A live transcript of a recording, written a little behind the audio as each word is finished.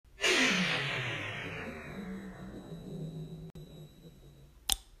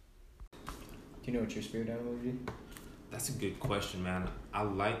Do you know what your spirit animal would be? That's a good question, man. I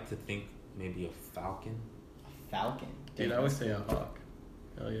like to think maybe a falcon. A falcon. Dude, I would say a hawk.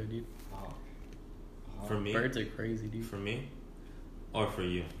 Hell yeah, dude. Hawk. For me? Birds are crazy, dude. For me? Or for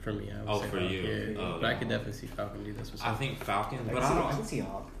you? For me, I would Oh, say for hawk. you. Yeah, Oh, but I yeah. could definitely see falcon, dude. That's what's I up. think falcon, I but can I see a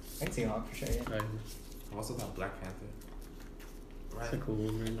hawk. I can see a hawk for sure, yeah. I've also got Black Panther. That's a cool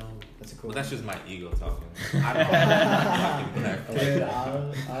one right now. That's a cool Well, that's one. just my ego talking. I don't know. Black Panther. Dude, I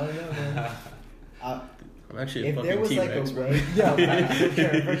don't know, man. I'm actually a If fucking there was like a T-Rex, bro. way, yeah,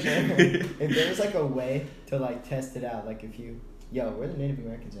 for sure. If there was like a way to like test it out, like if you, where the Native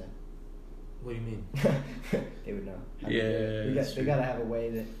Americans at? What do you mean? They would know. Yeah, that's They true. gotta have a way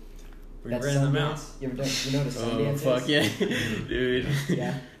that. We That ran them out. Sundance, you ever done? You know what a Sundance Oh, fuck is? yeah. Dude.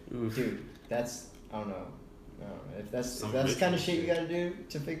 Yeah, Oof. dude, that's I don't know. If that's Some the kind ritual of shit you shit. gotta do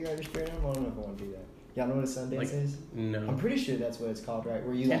to figure out your spirit animal, I don't know if I want to do that. Y'all know what a Sundance Like, is? No. I'm pretty sure that's what it's called, right?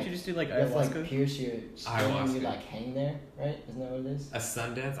 Where you Can't like you just do like you have to like ayahuasca? pierce your skin and you Ayahuasca. like hang there, right? Isn't that what it is? A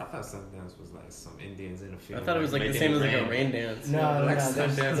Sundance? I thought Sundance was like some Indians in a I field. thought it was like the making same it as like a rain. rain dance. No, Yeah. no, Like no,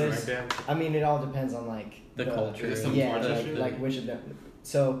 Sundance, there's- rain dance. I mean, it all depends on like The culture. There's some yeah, torture like, shit. like which of them.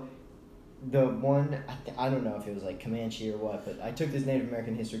 So, the one I don't know if it was like Comanche or what, but I took this Native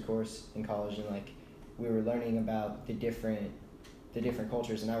American history course in college, and like we were learning about the different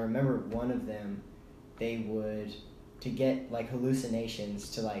cultures, and I remember one of them, they would to get like hallucinations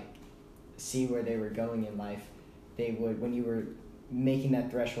to like see where they were going in life. They would when you were making that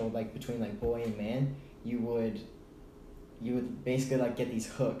threshold like between like boy and man, you would basically like get these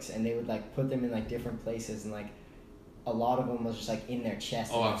hooks, and they would like put them in like different places, and like a lot of them was just like in their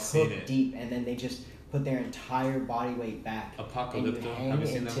chest, Oh, and, like, I've seen hooked it. deep, and then they just put their entire body weight back, and you Apocalypto. hang Have you it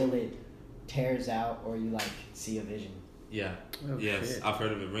seen that until one? it tears out, or you like see a vision. Yeah. Oh, Yes, shit. I've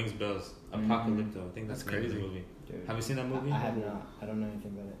heard of it. Rings bells. Mhm. Apocalypto. I think that's That's the name of the crazy. movie. Dude, Have you seen that movie? I have not. I don't know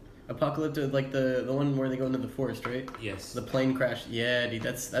anything about it. Apocalypto, like the one where they go into the forest, right? Yes. The plane crash. Yeah, dude,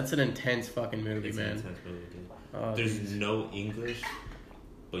 that's an intense fucking movie, It's an man. intense movie, dude. Oh, There's jeez. no English,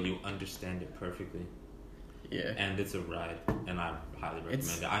 but you understand it perfectly, Yeah. and it's a ride, and I highly recommend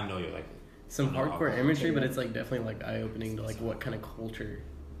It's- it. I know you like it. Some I don't know, hardcore I'll imagery, check it but out. it's like definitely like eye opening to like what kind of culture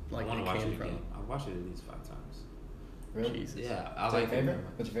like I want it to watch came it from. again. I've watched it at least 5 times. Really? Jesus. Yeah, I Is that like your favorite? it.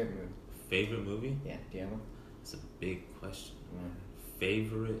 What's your favorite movie? Favorite movie? Yeah, do you have one? It's a big question. Mm.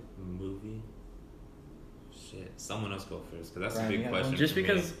 Favorite movie? Shit, someone else go first, because that's Ryan, a you big have question. one? Just for me.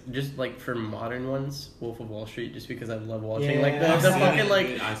 because, just like for modern ones, Wolf of Wall Street. Just because I love watching Yeah, like I've the seen fucking it. like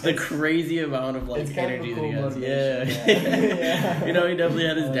I've the seen it. crazy amount of like It's kind of a energy cool that he has. motivation, Yeah, yeah. you know, he definitely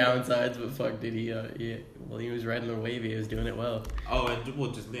had his Oh, yeah. downsides, but fuck, did he? Well, he was riding the wave. He was doing it well. Oh, and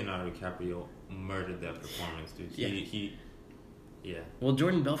well, just Leonardo DiCaprio murdered that performance, dude. Yeah. Yeah. Well,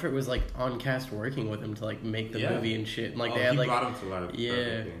 Jordan Belfort was like on cast working with him to like make the Yeah. movie and shit. And, like Oh, they had he like brought him to life. yeah,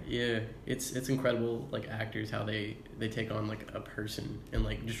 perfectly. yeah. It's incredible like actors how they take on like a person and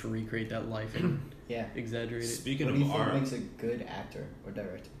like just recreate that life and Yeah. exaggerate it. Speaking What do you of think art, makes a good actor or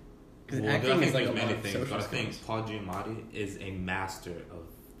director? Because well, acting I think is like a there's lot many of things, social but I think skills. Paul Giamatti is a master of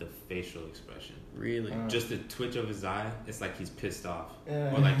the facial expression. Really. Just the twitch of his eye, it's like he's pissed off,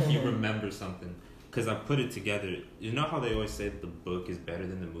 Yeah. or like he remembers something. Because I put it together. You know how they always say the book is better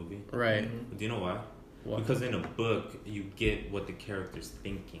than the movie? Right. Mhm. Do you know why? What? Because in a book, you get what the character's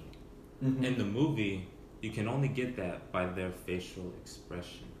thinking. Mhm. In the movie, you can only get that by their facial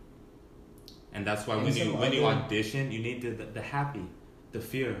expression. And that's why And when some you other- audition, you need the happy, the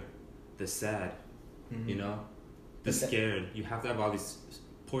fear, the sad, Mhm. you know, the The sa- scared. You have to have all these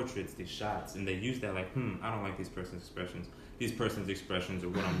portraits, these shots, and they use that like, I don't like these person's expressions. These person's expressions are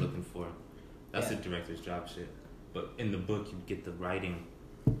what I'm looking for. That's Yeah. the director's job shit. But in the book, you get the writing,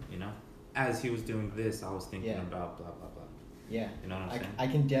 you know. As he was doing this, I was thinking Yeah. about blah blah blah. Yeah. You know what I'm saying? I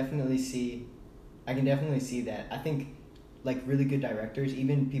can definitely see that. I think like really good directors,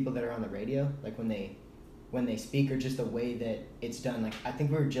 even people that are on the radio, like when they speak or just the way that it's done. Like I think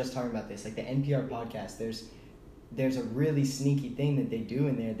we were just talking about this, like the NPR podcast. There's a really sneaky thing that they do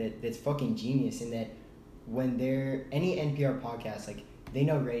in there that's fucking genius. In that when they're any NPR podcast, like they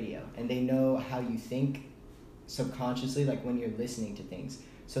know radio and they know how you think subconsciously, like when you're listening to things.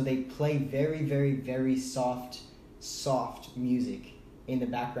 So they play very, very, very soft music in the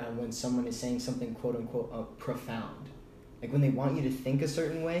background when someone is saying something quote unquote profound. Like when they want you to think a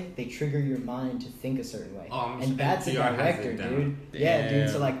certain way, they trigger your mind to think a certain way. Oh, I'm and that's a NPR has director, it down. dude. Yeah, dude.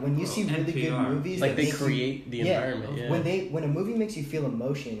 So like when you Bro, see really good NPR. movies, Like that they make you- create the environment. Yeah. when a movie makes you feel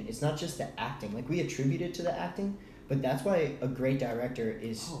emotion, it's not just the acting. Like we attribute it to the acting, but that's why a great director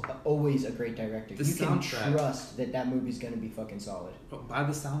is always a great director. The You can soundtrack. trust that movie's gonna be fucking solid. Buy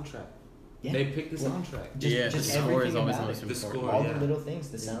the soundtrack. Yeah. They pick the Well, soundtrack. Just the score is everything always the about most it. The important. score. All yeah. the little things,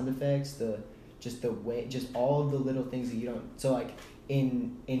 the sound effects, just the way, just all of the little things that you don't. So like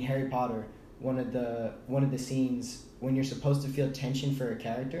in Harry Potter, one of the scenes when you're supposed to feel tension for a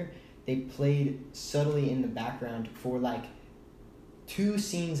character, they played subtly in the background for like 2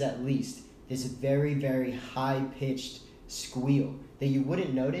 scenes at least this very, very high pitched squeal that you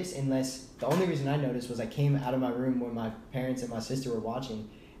wouldn't notice unless, the only reason I noticed was I came out of my room when my parents and my sister were watching,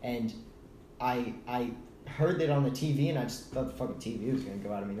 and I heard it on the TV, and I just thought the fucking TV was gonna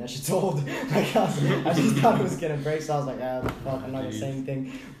go out of me. That shit's old. Like I just thought it was gonna break, so I was like, fuck, I'm not gonna say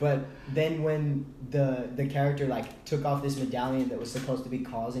anything. But then when the character like took off this medallion that was supposed to be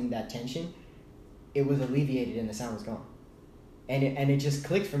causing that tension, it was alleviated and the sound was gone, and it just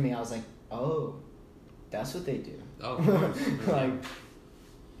clicked for me. I was like, oh, that's what they do. Oh, of course. Like,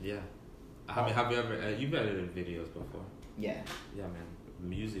 yeah. I mean, have you ever you've edited videos before? yeah. Yeah, man.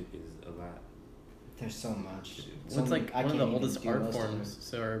 Music is a lot. There's so much. It's like one of the oldest art most of forms,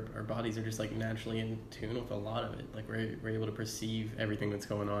 so our bodies are just like naturally in tune with a lot of it. Like we're able to perceive everything that's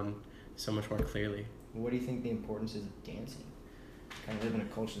going on so much more clearly. What do you think the importance is of dancing? Kind of live in a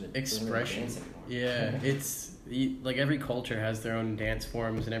culture that Expression. doesn't really dance anymore. Yeah, it's like every culture has their own dance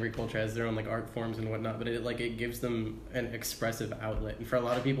forms, and every culture has their own like art forms and whatnot. But it gives them an expressive outlet. And for a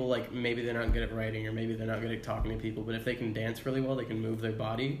lot of people, like maybe they're not good at writing, or maybe they're not good at talking to people. But if they can dance really well, they can move their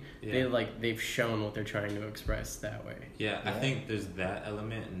body. Yeah. They've shown what they're trying to express that way. Yeah, I think there's that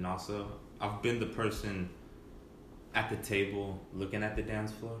element, and also I've been the person at the table looking at the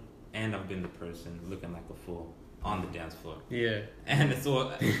dance floor, and I've been the person looking like a fool on the dance floor. Yeah. And it's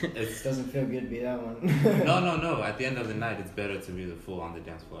It doesn't feel good to be that one. no. At the end of the night, it's better to be the fool on the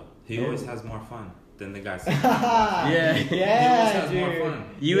dance floor. He always has more fun than the guy sitting. Yeah. He always has dude. more fun.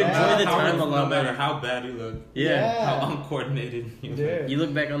 You enjoy the time a lot no matter better. how bad you look, Yeah. how uncoordinated you look. Dude. You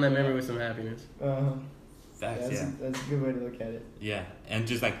look back on that memory with some happiness. Facts, That's a good way to look at it. Yeah, and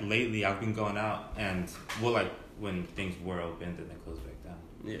just like lately, I've been going out, and well, like when things were open, then they closed back down.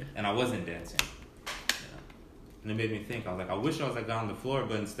 Yeah. And I wasn't dancing. And it made me think. I was like, I wish I was like on the floor,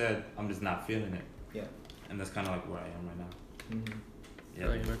 but instead, I'm just not feeling it. Yeah. And that's kind of like where I am right now. Mm-hmm. Yeah.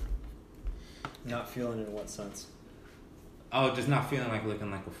 Like, man. Not feeling it in what sense? Oh, just not feeling like looking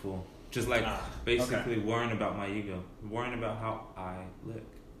like a fool. Just like basically okay. worrying about my ego, worrying about how I look.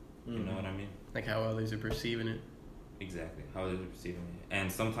 You know what I mean? Like how others are perceiving it. Exactly. How they're perceiving it.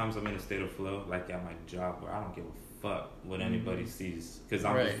 And sometimes I'm in a state of flow, like at my job, where I don't give a fuck what anybody sees, because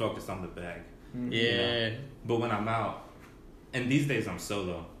I'm just focused on the bag. Mm-hmm. Yeah. You know? But when I'm out, and these days I'm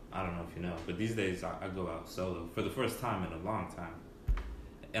solo. I don't know if you know, but these days I go out solo for the first time in a long time.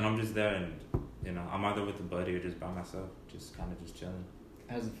 And I'm just there, and you know, I'm either with a buddy or just by myself, just kind of just chilling.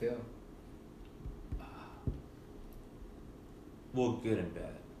 How does it feel? Well, good and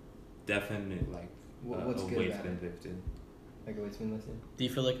bad. Definitely, like What's a good weight's about been it? lifted. Like a weight's been lifted? Do you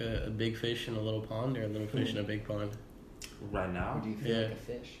feel like a big fish in a little pond, or a little fish in a big pond? Right now, Or do you feel Yeah. like a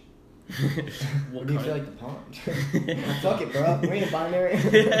fish? What Or do you kind? feel like the pond? Fuck it, bro. We ain't binary.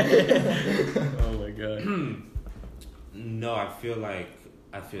 Oh my god. no, I feel like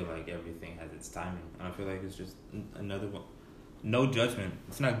everything has its timing, and I feel like it's just another one. No judgment.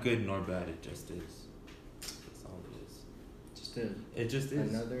 It's not good nor bad. It just is. That's all it is. It just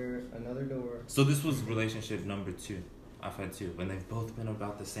is. Another door. So this was relationship number 2. I've had 2, and they've both been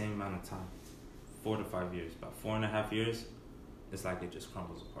about the same amount of time, 4 to 5 years. About 4.5 years, it's like it just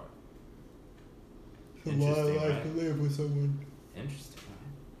crumbles apart. Interesting, right? to live with someone. Interesting,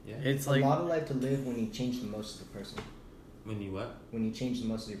 right? Yeah. It's A like lot of life to live when you change the most of the person. When you what? When you change the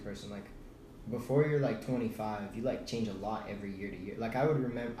most of your person, like before you're like 25, you like change a lot every year to year. Like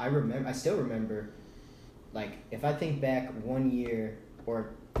I still remember, like if I think back 1 year,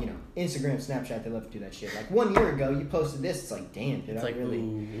 or you know, Instagram, Snapchat, they love to do that shit. Like 1 year ago, you posted this. It's like, damn, did it's I like really?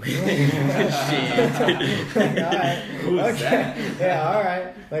 ooh. Shit. All right. Who's Okay. that? Yeah. All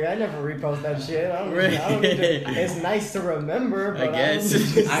right. Like I never repost that shit. I don't need to, it's nice to remember, but I guess. don't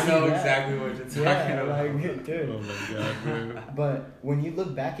need to I see know that. exactly what you're talking Yeah, about. like, dude. Oh my god, bro. But when you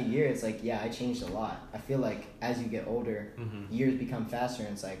look back a year, it's like, yeah, I changed a lot. I feel like as you get older, years become faster,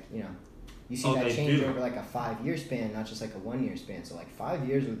 and it's like, you know, you see that they change do. over like a 5-year span, not just like a 1 year span. So like 5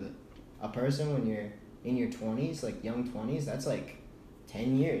 years with a person when you're in your 20s, like young 20s, that's like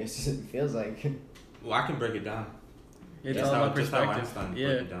 10 years. It feels like. Well, I can break it down. It's Just all how about perspective. Einstein Yeah.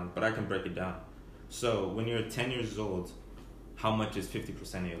 break it down, but I can break it down. So when you're 10 years old, how much is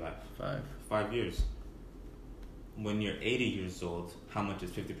 50% of your life? 5. 5 years. When you're 80 years old, how much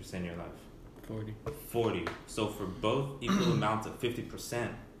is 50% of your life? 40. 40. So for both equal amounts of 50%,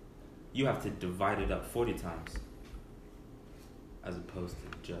 you have to divide it up 40 times, as opposed to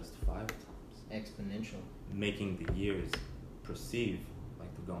just 5 times. Exponential. Making the years perceive like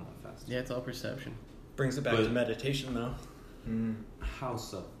going that fast. Yeah, it's all perception. Brings it back But- to meditation, though. How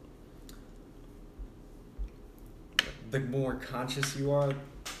so? The more conscious you are,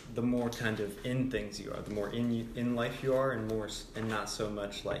 the more kind of in things you are. The more in life you are, and not so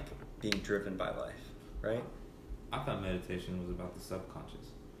much like being driven by life, right? I thought meditation was about the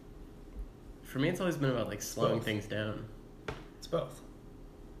subconscious. For me, it's always been about like slowing Both. things down. It's both.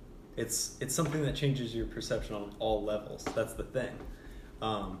 It's something that changes your perception on all levels. That's the thing.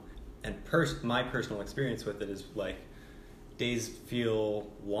 And my personal experience with it is like days feel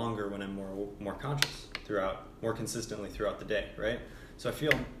longer when I'm more conscious more consistently throughout the day, right? So I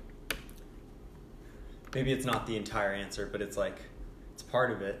feel maybe it's not the entire answer, but it's like it's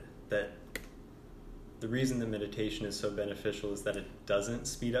part of it that the reason that meditation is so beneficial is that it doesn't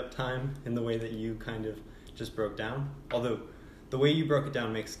speed up time in the way that you kind of just broke down. Although the way you broke it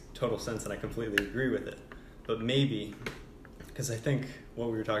down makes total sense and I completely agree with it. But maybe, because I think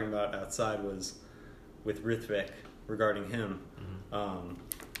what we were talking about outside was with Ritvik regarding him,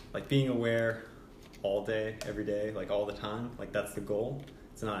 like being aware all day, every day, like all the time, like that's the goal.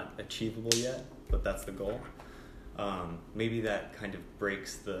 It's not achievable yet, but that's the goal. Maybe that kind of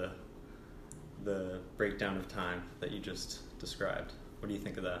breaks the breakdown of time that you just described. What do you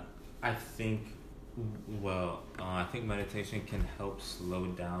think of that? I think meditation can help slow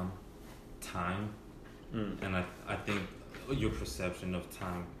down time. And I think your perception of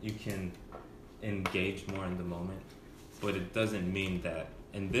time, you can engage more in the moment, but it doesn't mean that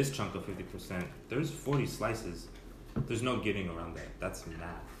in this chunk of 50%, there's 40 slices. There's no getting around that. That's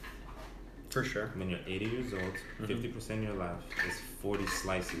math. For sure. When you're 80 years old, 50% of your life is 40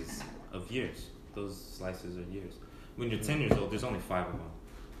 slices of years. Those slices are years. When you're 10 years old, there's only 5 of them.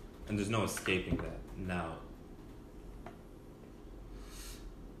 And there's no escaping that. Now,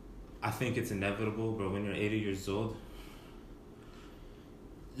 I think it's inevitable, but when you're 80 years old,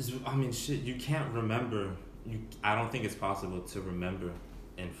 you can't remember. I don't think it's possible to remember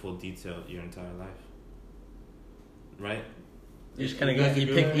in full detail your entire life. Right? You just kind of go.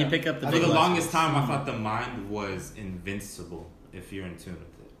 You pick up the. For big the lessons. longest time, I thought the mind was invincible if you're in tune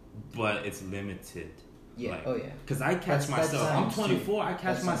with it, but it's limited. Yeah. Like, Oh yeah. Because I catch That's myself. I'm science, 24. I dude.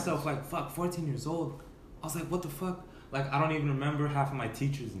 catch That's myself science. like 14 years old. I was like, what the fuck? Like I don't even remember half of my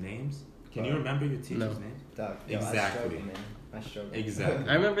teachers' names. Can you remember your teachers' No. names? Dog, Exactly. I struggle, man. I struggle. Exactly.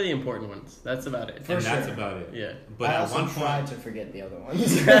 I remember the important ones. That's about it. For And that's sure. about it. Yeah. But I at also one tried point, to forget the other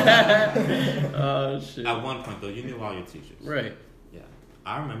ones. Oh shit. at one point though, you knew all your teachers. Right. Yeah.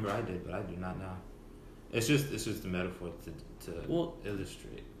 I remember I did, but I do not now. It's just a metaphor to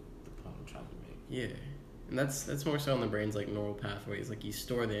illustrate the point I'm trying to make. Yeah. And that's more so on the brain's like neural pathways. Like you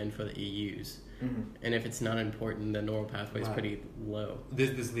store the info that you use, and if it's not important, the neural pathway is Right. pretty low.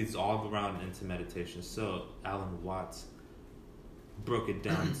 This leads all around into meditation. So Alan Watts broke it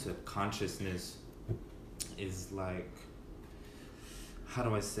down to consciousness is like, how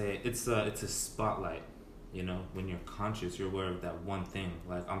do I say it? It's a spotlight. You know, when you're conscious, you're aware of that one thing.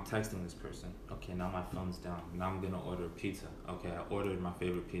 Like, I'm texting this person. Okay, now my phone's down. Now I'm going to order a pizza. Okay, I ordered my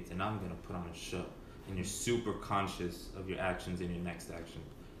favorite pizza. Now I'm going to put on a show. And you're super conscious of your actions in your next action.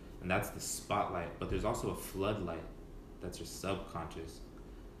 And that's the spotlight. But there's also a floodlight. That's your subconscious.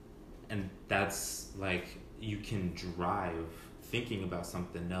 And that's like, you can drive thinking about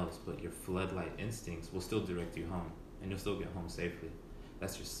something else, but your floodlight instincts will still direct you home. And you'll still get home safely.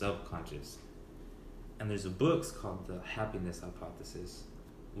 That's your subconscious. And there's a book called The Happiness Hypothesis,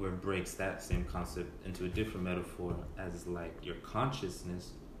 where it breaks that same concept into a different metaphor as like your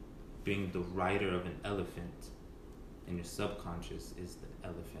consciousness being the rider of an elephant, and your subconscious is the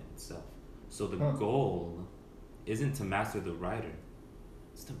elephant itself. So the goal isn't to master the rider,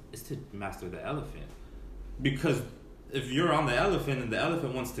 it's to master the elephant. Because if you're on the elephant and the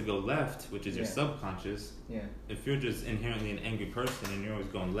elephant wants to go left, which is your subconscious, if you're just inherently an angry person and you're always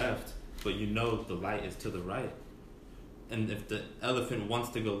going left, but you know the light is to the right. And if the elephant wants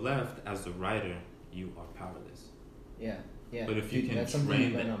to go left as the rider, you are powerless. Yeah. But if you can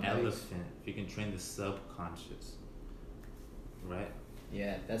train the elephant, if you can train the subconscious, right?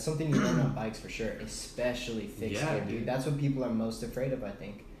 Yeah, that's something you learn on bikes for sure, especially fixed gear, dude. That's what people are most afraid of, I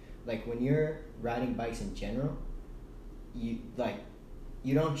think. Like, when you're riding bikes in general, you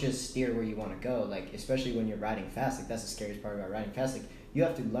don't just steer where you want to go, like, especially when you're riding fast. Like, that's the scariest part about riding fast. Like, you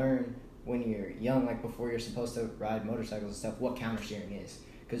have to learn when you're young, like before you're supposed to ride motorcycles and stuff, what counter steering is.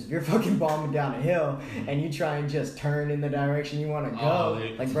 Because if you're fucking bombing down a hill and you try and just turn in the direction you want to go,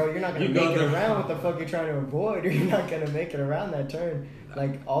 like, bro, you're not going to make it around what the fuck you're trying to avoid, or you're not going to make it around that turn.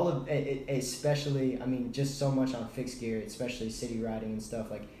 Like, all of it, especially, I mean, just so much on fixed gear, especially city riding and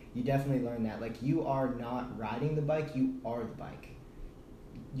stuff, like, you definitely learn that. Like, you are not riding the bike, you are the bike.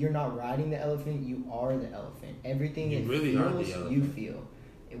 you're not riding the elephant, you are the elephant. Everything You it really are the feels, you elephant. feel.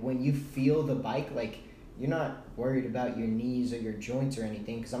 When you feel the bike, like, you're not worried about your knees or your joints or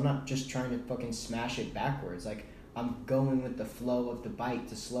anything, because I'm not just trying to fucking smash it backwards. Like, I'm going with the flow of the bike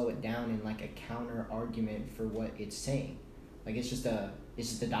to slow it down in like a counter argument for what it's saying. Like, it's just a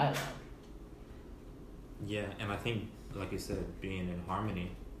dialogue. Yeah, and I think, like you said, being in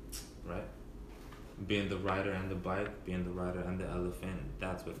harmony, right? Being the rider and the bike, being the rider and the elephant,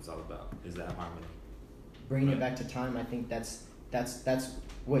 that's what it's all about, is that harmony. Bringing Right. it back to time, I think that's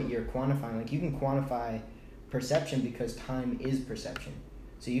what you're quantifying. Like, you can quantify perception because time is perception.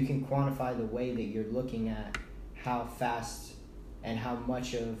 So you can quantify the way that you're looking at how fast and how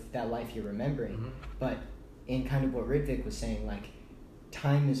much of that life you're remembering. Mhm. But in kind of what Ritvik was saying, like,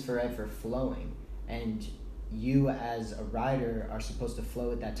 time is forever flowing, and you as a rider are supposed to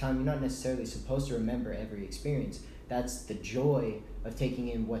flow at that time. You're not necessarily supposed to remember every experience. That's the joy of taking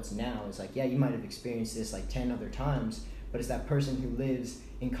in what's now. It's like, yeah, you might have experienced this like 10 other times, but it's that person who lives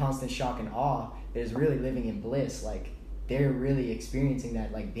in constant shock and awe that is really living in bliss. Like, they're really experiencing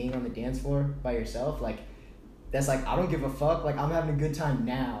that, like, being on the dance floor by yourself. Like, that's like, I don't give a fuck. Like, I'm having a good time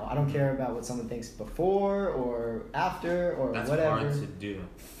now. I don't care about what someone thinks before or after or That's whatever. hard to do.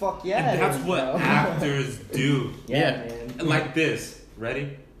 Fuck yeah. And that's it is, what bro. actors do. Yeah, Yeah. man. Like this.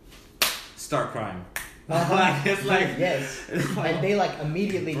 Ready? Start crying. Uh-huh. Like, it's like... yes. And they like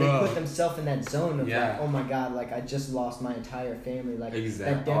immediately Bro. they put themselves in that zone of Yeah. like, oh my god, like I just lost my entire family, like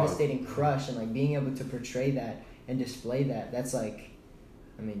Exact- that devastating crush, and like being able to portray that and display that, that's like,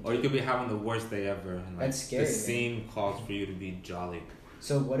 I mean, Or you could be having the worst day ever, and like That's scary, the man. scene calls for you to be jolly,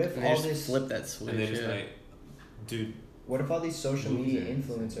 so what if And they all just this flip that switch. and they're just yeah. like, dude, what if all these social Moves media in.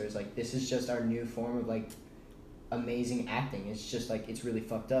 influencers, like, this is just our new form of like amazing acting? It's just like, it's really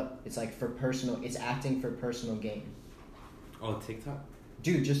fucked up. It's like it's acting for personal gain. oh, TikTok.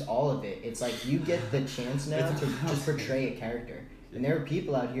 Dude, just all of it. It's like you get the chance now It's to about- just portray a character. And there are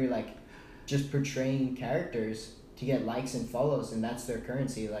people out here like just portraying characters to get likes and follows, and that's their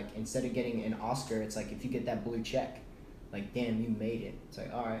currency. Like, instead of getting an Oscar, it's like if you get that blue check, like, damn, you made it. It's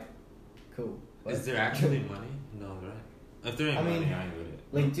like, alright, cool. But- Is there actually money? No, right? If there ain't I money, mean, I ain't with it.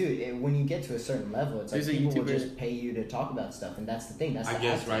 Like, dude, when you get to a certain level, it's like There's a people will YouTuber- just pay you to talk about stuff, and that's the thing. That's I the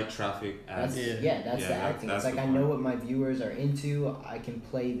guess acting. right traffic That's ads. Yeah. that's Yeah, the that- acting. that's It's like the I know point. what my viewers are into. I can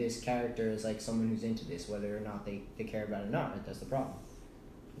play this character as like someone who's into this, whether or not they care about it or not. Right? That's the problem.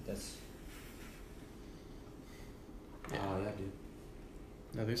 That's Oh yeah, dude.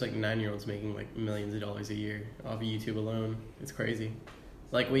 No, there's like 9-year-olds making like millions of dollars a year off of YouTube alone. It's crazy.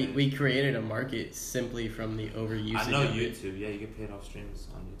 Like we created a market simply from the overusage. I know of it. YouTube. Yeah, you get paid off streams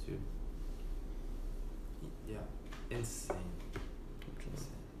on YouTube. Yeah, insane.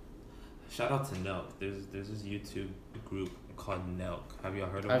 Shout out to Nelk. There's this YouTube group called Nelk. Have y'all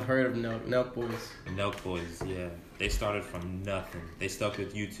heard of I've it? heard of Nelk Boys. Nelk Boys, yeah. They started from nothing. They stuck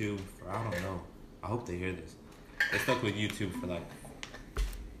with YouTube for, I don't know. I hope they hear this. They stuck with YouTube for like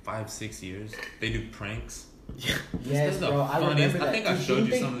 5-6 years. They do pranks. Yeah. yes, is the bro. I funniest- remember that. I think I Dude, showed didn't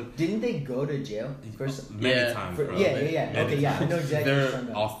you they, some of Didn't they go to jail for Many Yeah. times, for bro. yeah. Many Okay, yeah. I know exactly what They're you're talking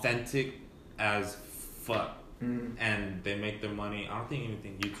about. authentic as fuck. Mhm. And they make their money. I don't even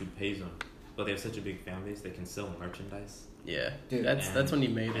think YouTube pays them. But they have such a big fan base, they can sell merchandise. Yeah. Dude. That's when you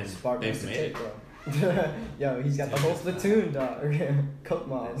made it. And Spark they've Master made Tape, it. bro. Yo, he's got the whole Dude, it's platoon, dog. Coke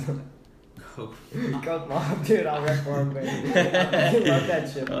Mob. Cool. Coke Mob, dude. I'll rep for him, baby. I love that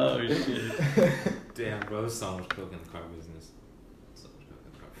shit. Bro. Oh shit. Damn, bro, there's so much coke in the car business. So much coke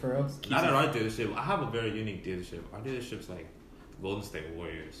in the car For real? business. Not at our dealership. I have a very unique dealership. Our dealership's like Golden State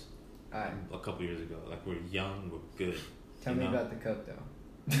Warriors. Alright, A couple years ago. Like, we're young, we're good. tell You me know? about the Coke, though.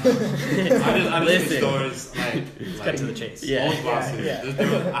 I just Listen. see stores Cut to the chase. Yeah. Old bosses.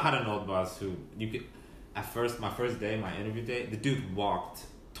 Yeah. I had an old boss who you could. At first, my first day, my interview day, the dude walked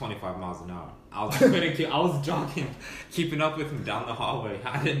 25 miles an hour. I was jogging, keeping up with him down the hallway.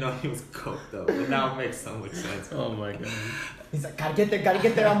 I didn't know he was coked up, but now it makes so much sense. Oh my god. He's like, gotta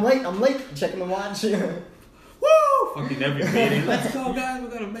get there. I'm late. Checking the watch. Woo! Fucking every meeting. Let's go, guys. We're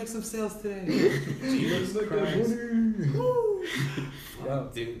gonna make some sales today. Jesus Christ. Woo! Yo.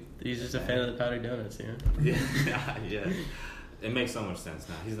 Dude. He's just a fan of the powdered donuts, yeah. Yeah. It makes so much sense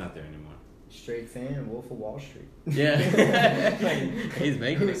now. He's not there anymore. Straight fan, Wolf of Wall Street. Yeah. He's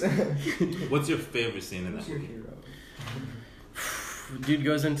making it. What's your favorite scene in that Who's your movie? hero? Dude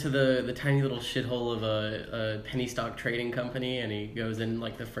goes into the tiny little shithole of a penny stock trading company, and he goes in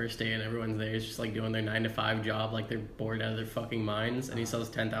like the first day, and everyone's there. It's just like doing their 9-to-5 job, like they're bored out of their fucking minds. And he sells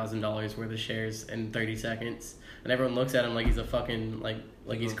 $10,000 worth of shares in 30 seconds, and everyone looks at him like he's a fucking like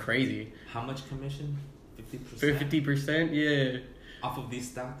he's crazy. How much commission? 50%? 50%, yeah. off of these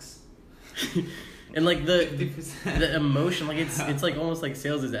stocks. And like the 50%. the emotion, like it's like almost like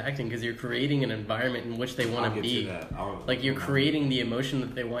sales is acting, because you're creating an environment in which they want I'll to get be. to that. Like you're creating the emotion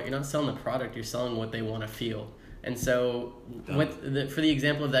that they want. You're not selling the product. You're selling what they want to feel. And so, for the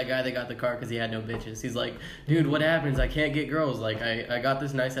example of that guy that got the car because he had no bitches, he's like, dude, what happens? I can't get girls. Like, I got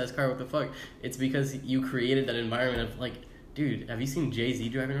this nice ass car. What the fuck? It's because you created that environment of like, dude, have you seen Jay-Z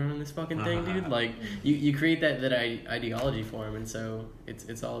driving around in this fucking thing, dude? Like, you create that ideology for him, and so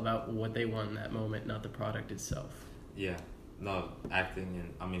it's all about what they want in that moment, not the product itself. Yeah. No, acting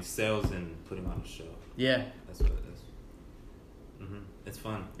and, I mean, sales and putting on a show. Yeah. That's what it is. It's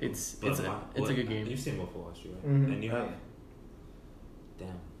fun. It's But a good game. You've seen Wolf of Wall Street, right? Mhm. And you Oh, have. yeah.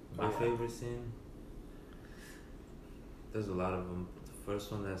 Damn. My favorite scene. There's a lot of them. The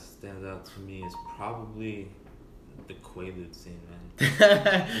first one that stands out to me is probably the Quaalude scene,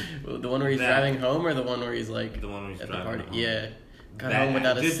 man. The one where he's driving home, or the one where he's like The one where he's at the driving party? home. Yeah. Got That- home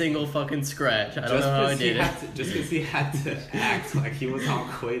without a just- single fucking scratch. I don't know how I did it. Just because he had to act like he was on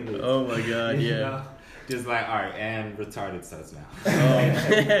Quaalude. Oh my god, You yeah. know? Just like, alright, and retarded starts now.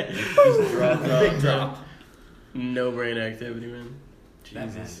 Just Big drop. No brain activity, man. That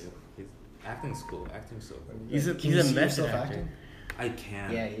man, Jesus. dude. He's acting school. Acting so good. He's a Can you see method yourself actor. acting? I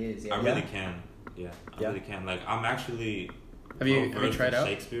can. Yeah, he is. Yeah. I really can. Yeah, I Yeah. really can. Like, I'm actually Have you well-versed tried in out?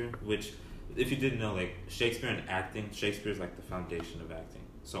 Shakespeare, which, if you didn't know, like, Shakespeare and acting, Shakespeare is like the foundation of acting.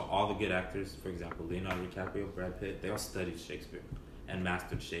 So all the good actors, for example, Leonardo DiCaprio, Brad Pitt, they all studied Shakespeare and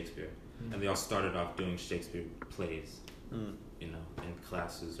mastered Shakespeare. And they all started off doing Shakespeare plays, you know, in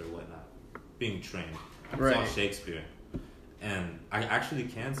classes or whatnot, being trained. It's all Right. Shakespeare. And I actually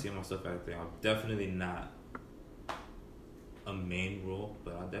can see myself acting. I'm definitely not a main role,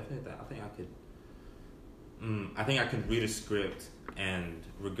 but I think I could. I think I can read a script and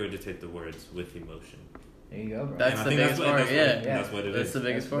regurgitate the words with emotion. There you go, bro. That's And I the think biggest what- part, that's yeah. what- That's what it is. That's the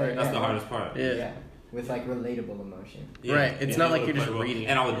biggest That's- part. That's the yeah. hardest part. Yeah. With like relatable emotion. Right, it's not like you're just play reading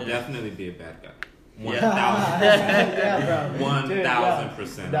And I would it. definitely be a bad guy. Yeah. 1,000%. Yeah, bro.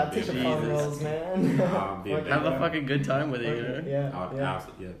 1,000%. Not I'd be a Tisha bad Palm guy. rolls, man. I'll be a Fuck bad Have a yeah. fucking good time with it, you know? Yeah, I would yeah.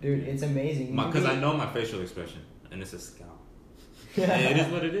 absolutely, yeah. Dude, it's amazing. Because I know my facial expression, and it's a scowl. Yeah. It is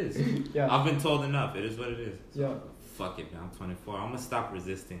what it is. Yeah. I've been told enough. It is what it is. Yeah. Fuck it, man. I'm 24. I'm gonna stop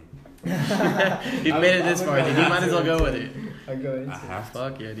resisting. You've made it this far, dude. You might as well go with it. I go into I have to.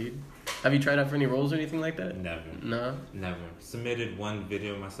 Fuck yeah, dude. Have you tried out for any roles or anything like that? Never. No? Never. Submitted one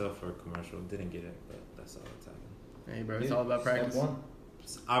video myself for a commercial. Didn't get it, but that's all that's happened. Hey, bro, it's Dude, all about step practice. one.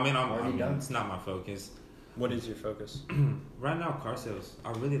 I mean, Already done. it's not my focus. What is your focus? Right now, car sales.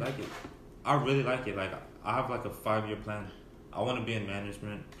 I really like it. Like, I have like a 5-year plan. I want to be in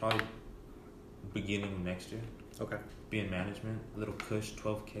management, probably beginning of next year. Okay. Be in management, a little cush,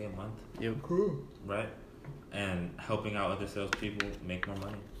 $12K a month, Yep. Cool. right? And helping out other salespeople make more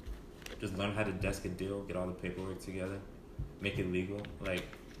money. Just learn how to desk a deal, get all the paperwork together, make it legal. Like,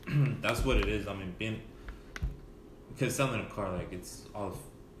 that's what it is. I mean, because selling a car, like, it's all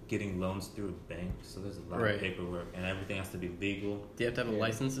getting loans through a bank, so there's a lot Right. of paperwork, and everything has to be legal. Do you have to have a Yeah.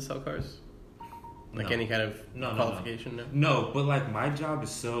 license to sell cars? Like No. any kind of No. qualification? No. No, but like my job is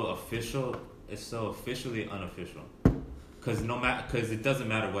so official. It's so officially unofficial. Cause it doesn't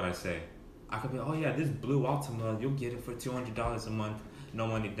matter what I say. I could be, oh yeah, this blue Altima, you'll get it for $200 a month, no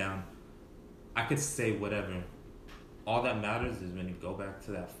money down. I could say whatever. All that matters is when you go back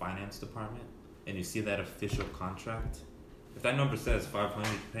to that finance department and you see that official contract. If that number says 500,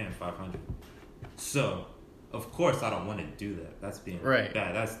 you're paying 500. So, of course, I don't want to do that. That's being Right.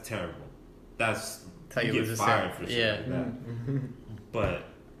 bad. That's terrible. That's how you get lose a fired sale. for shit Yeah. like that. But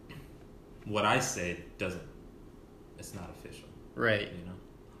what I say doesn't. It's not official. Right. You know.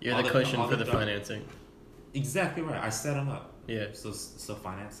 You're All the the- cushion all for the the doc- financing. Exactly right. I set them up. Yeah. So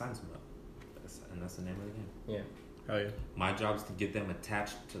finance signs them up. That's the name of the game. Yeah. Oh yeah. My job is to get them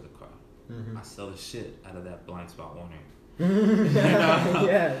attached to the car. Mhm. I sell the shit out of that blind spot warning.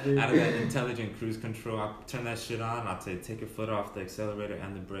 Yeah, dude. Out of that intelligent cruise control, I turn that shit on. I'll take your foot off the accelerator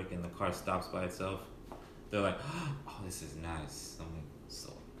and the brake, and the car stops by itself. They're like, "Oh, this is nice." I'm like, "So,"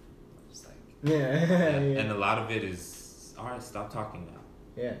 I'm just like, Yeah. yeah. Yeah. And a lot of it is, "All right, stop talking now."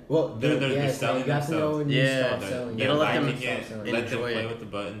 Yeah. Well, They're yes, selling you got to know themselves. when you Yeah. stop They're, selling. You they're gotta let them liking stop it. selling. Let them Enjoy play it. with the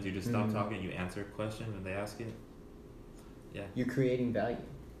buttons. You just stop Mhm. talking. You answer a question when they ask it. Yeah. You're creating value.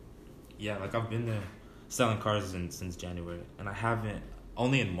 Yeah, like I've been there selling cars since January, and I haven't.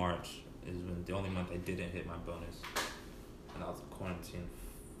 Only in March is when the only month I didn't hit my bonus, and that was a quarantine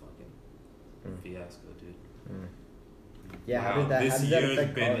fucking fiasco, dude. Yeah. Wow, How did that? This how did that year's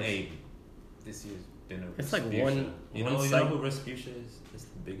affect been cars? this year's been a. It's like Respucia. one You know site- who Respucia is? It's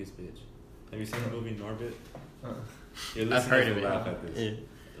the biggest bitch. Have you seen the movie Norbit? Uh-uh. I've heard of it. Laugh at this. Yeah.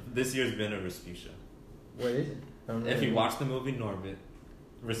 This year's been a Respucia. What is it? I don't know. If you watch the movie Norbit,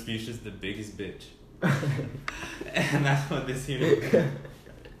 Respucia's the biggest bitch. And that's what this year is.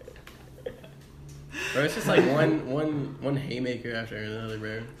 Bro, it's just like one haymaker after another,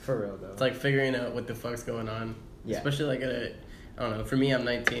 bro. For real though. It's like figuring out what the fuck's going on. Yeah. Especially like I don't know. For me, I'm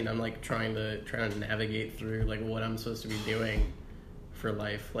 19. I'm like trying to navigate through like what I'm supposed to be doing for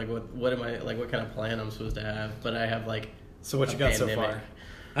life. Like what am I like? What kind of plan I'm supposed to have? But I have like. So what you got so far?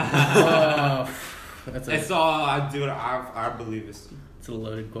 Oh, It's all I believe it's a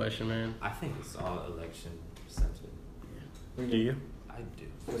loaded question, man. I think it's all election centered. Do you? I do.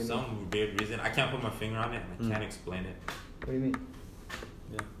 What For do you some weird reason. I can't put my finger on it and I can't explain it. What do you mean?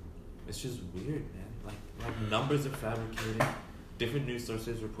 Yeah. It's just weird, man. Like numbers are fabricated. Different news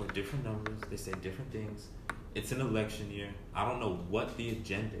sources report different numbers. They say different things. It's an election year. I don't know what the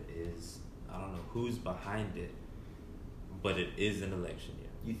agenda is. I don't know who's behind it. But it is an election year.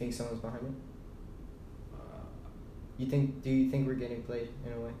 You think someone's behind it? Do you think we're getting played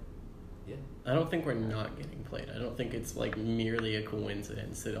in a way? Yeah. I don't think we're not getting played. I don't think it's like merely a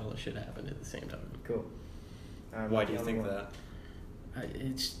coincidence that all this shit happened at the same time. Cool. Why do you think that?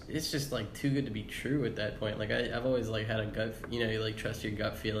 It's just like too good to be true at that point. Like I've always like had a gut, you like trust your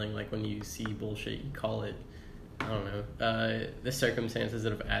gut feeling. Like when you see bullshit, you call it. I don't know. The circumstances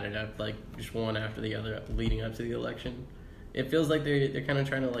that have added up, like just one after the other, leading up to the election. It feels like they're kind of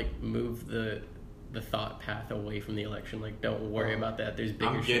trying to like move the thought path away from the election. Like, don't worry about that. There's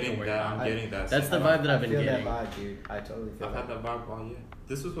bigger shit to worry about. I'm getting that. That's the vibe that I've been getting. I feel that vibe, dude. I totally feel I've had that vibe all year.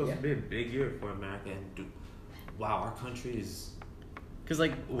 This was supposed to be a big year for America, and dude, wow, our country is. Cause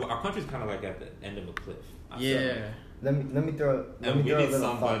like our country's kind of like at the end of a cliff. Yeah. Let me throw a little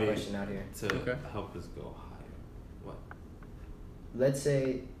thought question out here to help us go higher. What? Let's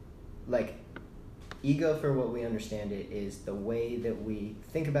say, like, ego, for what we understand it, is the way that we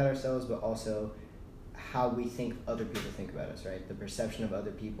think about ourselves, but also how we think other people think about us, right? The perception of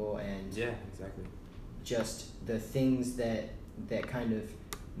other people and yeah, exactly. Just the things that kind of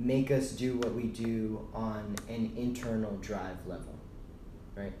make us do what we do on an internal drive level,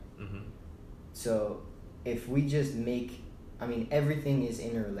 right? Mm-hmm. So if we just everything is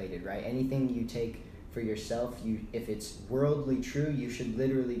interrelated, right? Anything you take for yourself, if it's worldly true, you should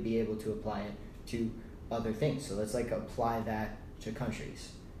literally be able to apply it to other things. So let's like apply that to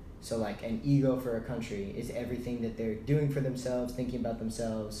countries. So like an ego for a country is everything that they're doing for themselves, thinking about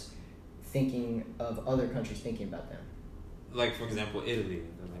themselves, thinking of other countries thinking about them. Like for example, Italy.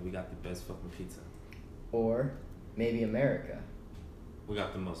 Like we got the best fucking pizza. Or maybe America. We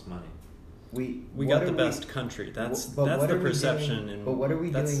got the most money. We got the best country. That's the perception. But what are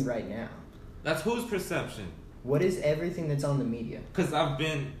we doing right now? That's whose perception? What is everything that's on the media? Because I've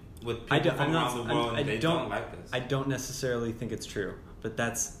been with people from around the world and they don't like this. I don't necessarily think it's true, but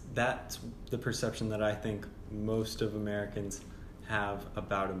that's the perception that I think most of Americans have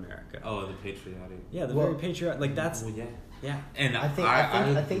about America. Oh, the patriotic. Yeah, very patriotic. Like that's. Well, yeah. Yeah. And I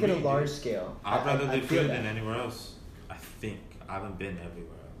think at a large scale. I'd rather live here than anywhere else. I think I haven't been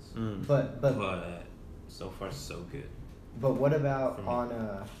everywhere else. But so far so good. But what about on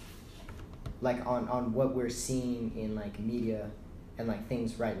what we're seeing in like media and like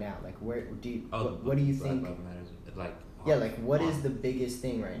things right now? Like where do you what do you think? What is the biggest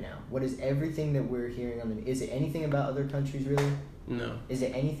thing right now? What is everything that we're hearing on the? Is it anything about other countries really? No. Is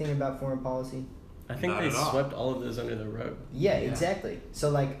it anything about foreign policy? I think they swept all of those under the rug. Yeah, exactly. So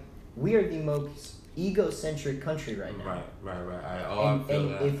like we are the most egocentric country right now. Right.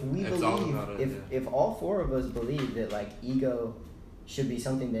 If we believe, if all four of us believe that like ego should be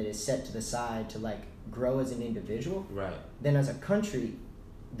something that is set to the side to like grow as an individual, right? Then as a country,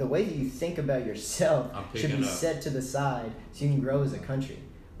 the way that you think about yourself should be set to the side so you can grow as a country.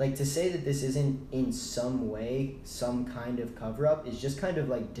 Like to say that this isn't in some way some kind of cover up is just kind of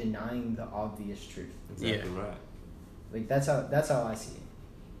like denying the obvious truth. Exactly right. Like that's how I see it.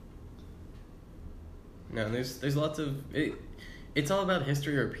 No, there's lots of it. It's all about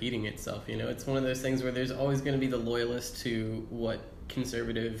history repeating itself. It's one of those things where there's always going to be the loyalist to what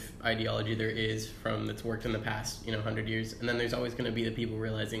conservative ideology there is from that's worked in the past 100 years, and then there's always going to be the people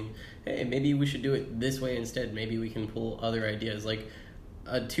realizing, hey, maybe we should do it this way instead. Maybe we can pull other ideas. Like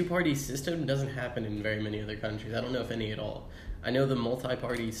a two-party system doesn't happen in very many other countries. I don't know if any at all. I know the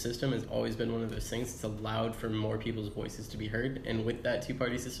multi-party system has always been one of those things that's allowed for more people's voices to be heard, and with that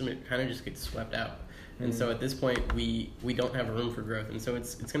two-party system, it kind of just gets swept out. And so at this point, we don't have room for growth. And so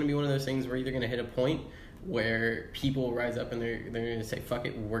it's going to be one of those things where you're either going to hit a point where people rise up and they're going to say, fuck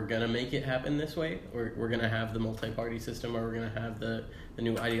it, we're going to make it happen this way, or we're going to have the multi-party system, or we're going to have the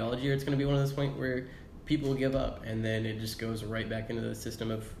new ideology, or it's going to be one of those points where people give up, and then it just goes right back into the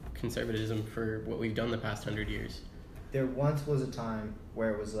system of conservatism for what we've done the past 100 years. There once was a time where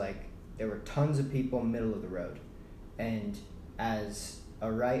it was like there were tons of people middle of the road, and as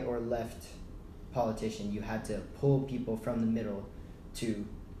a right or left politician, you had to pull people from the middle to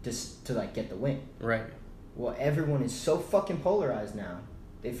like get the win. Right. Well, everyone is so fucking polarized now.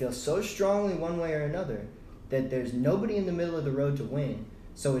 They feel so strongly one way or another that there's nobody in the middle of the road to win.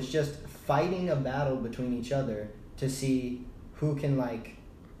 So it's just fighting a battle between each other to see who can like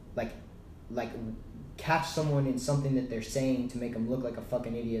catch someone in something that they're saying to make them look like a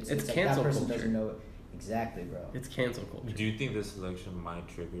fucking idiot. So It's like cancel that person culture. doesn't know it. Exactly, bro. It's cancel culture. Do you think this election might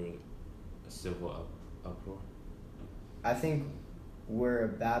trigger a civil uproar? I think we're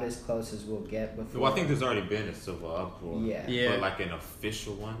about as close as we'll get before. Well, I think there's already been a civil uproar. Yeah. Yeah. But like an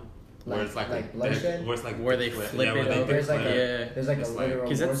official one, where Like- it's like like a bloodshed? where it's like Where they declare- flip yeah, where it they over. There's like declare- there's like a It's like- literal war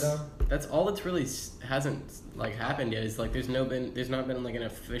Because zone. that's all that's really hasn't like happened yet. Is like there's not been like an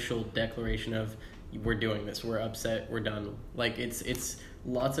official declaration of we're doing this, we're upset, we're done. Like it's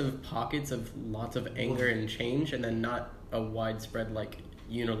lots of pockets of lots of anger and change, and then not a widespread like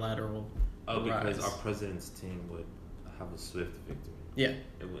unilateral because rise. our president's team would have a swift victory. Yeah.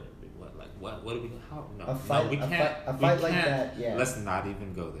 It wouldn't be what do we how no A fight- no, we a can't fight- a we fight like can't. that, yeah. Let's not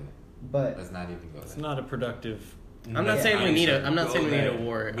even go there. But Let's not even go It's there. not a productive. I'm not saying we need a. I'm not Go saying we need there. a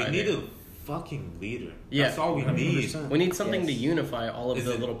war. We either. need a fucking leader. Yeah. That's all we need. 100%. We need something Yes. to unify all of Is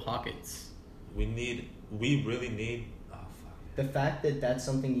the it- little pockets. We really need. Oh fuck. the fact that that's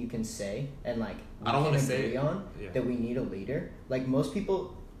something you can say and like we I don't can wanna say agree it. on Yeah. that we need a leader. Like most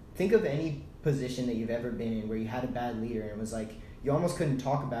people think of any position that you've ever been in where you had a bad leader and it was like you almost couldn't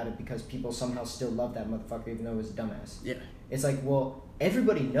talk about it because people somehow still love that motherfucker even though it was a dumbass. Yeah. It's like, well,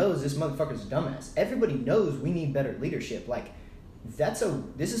 everybody knows this motherfucker's a dumbass. Everybody knows we need better leadership. Like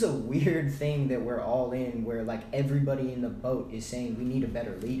this is a weird thing that we're all in where like everybody in the boat is saying we need a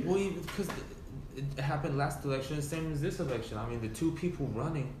better leader. Well, because it happened last election, the same as this election. I mean, the two people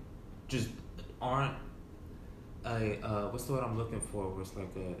running just aren't a what's the word I'm looking for? Where it's like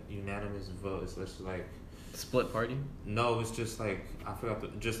a unanimous vote. It's just like Split party. no, it's just like I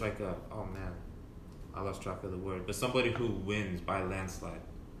forgot. Just like a oh man, I lost track of the word. But somebody who wins by landslide.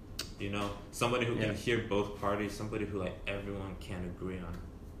 You know, somebody who Yeah. can hear both parties. Somebody who like everyone can agree on.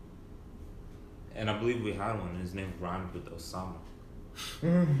 And I believe we had one. His name rhymed with Osama.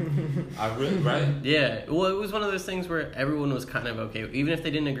 Right? Yeah. Well, it was one of those things where everyone was kind of okay, even if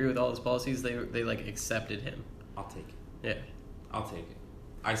they didn't agree with all his policies. They like accepted him. I'll take it. Yeah. I'll take it.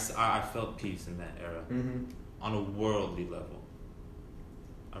 I felt peace in that era Mm-hmm. on a worldly level.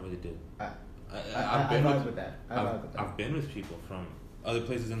 I really did. I I've been vibe with with that. I vibe with that. I've been with people from other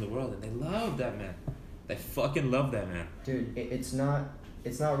places in the world, and they love that man. They fucking love that man. Dude, it's not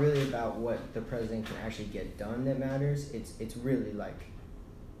really about what the president can actually get done that matters. It's really like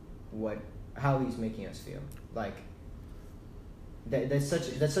how he's making us feel. Like that's such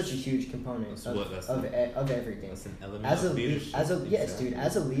a huge component of everything. That's an element As of a leadership. yes, Exactly. dude.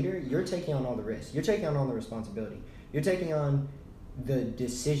 As a leader, you're taking on all the risks. You're taking on all the responsibility. You're taking on the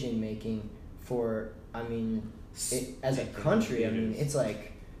decision making for. I mean, as a country. I mean, it's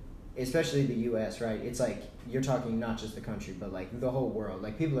like, especially the U.S. Right? It's like you're talking not just the country, but like the whole world.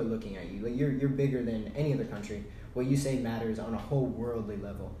 Like people are looking at you. Like you're bigger than any other country. What you say matters on a whole worldly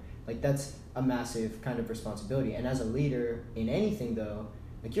level. Like that's a massive kind of responsibility. And as a leader in anything though,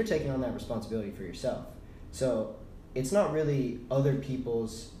 like you're taking on that responsibility for yourself. So it's not really other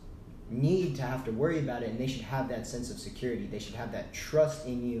people's need to have to worry about it, and they should have that sense of security. They should have that trust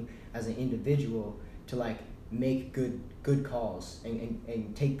in you as an individual to like make good calls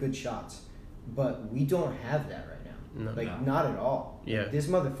and take good shots. But we don't have that right now. No. Not at all. Yeah. This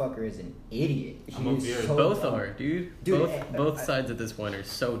motherfucker is an idiot. I'm He a is weird- so Both dumb. are, dude. Dude, Both sides at this point are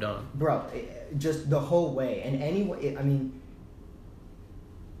so dumb. Bro, just the whole way. And anyway, I mean,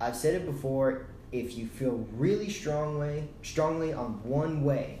 I've said it before, if you feel really strongly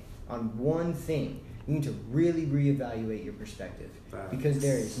on one thing, you need to really reevaluate your perspective. Facts. Because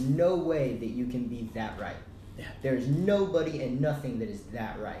there is no way that you can be that right. Yeah. There is nobody and nothing that is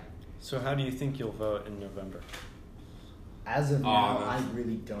that right. So how do you think you'll vote in November? As of now, no. I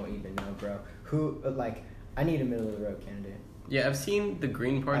really don't even know, bro. I need a middle of the road candidate. Yeah, I've seen the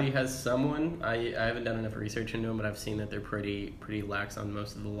Green Party has someone. I haven't done enough research into them, but I've seen that they're pretty lax on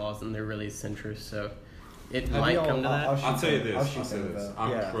most of the laws, and they're really centrist. So it Have might y'all- come to that. I'll tell you I'll this. shoot I'll say them this. vote.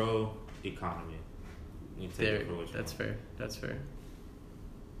 I'm Yeah. pro economy. You take There, it for what you that's want. fair. That's fair.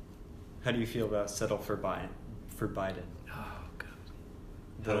 How do you feel about settle for Biden? Oh god.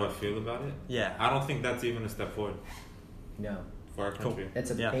 How do I feel about it? Yeah. I don't think that's even a step forward No, for our country.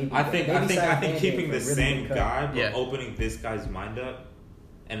 that's a Yeah. baby. I think baby-sized keeping Band-Aid the for really same good cut. guy, but Yeah. opening this guy's mind up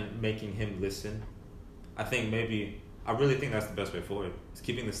and making him listen. I really think that's the best way forward. It's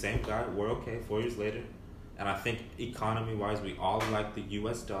keeping the same guy. We're okay 4 years later, and I think economy wise, we all like the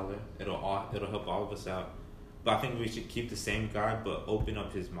U.S. dollar. It'll help all of us out. But I think we should keep the same guy, but open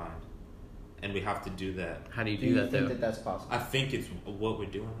up his mind, and we have to do that. How do you Do do you that think though? that that's possible? I think it's what we're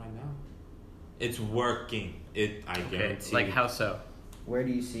doing right now. It's working. I guarantee. Like how so? Where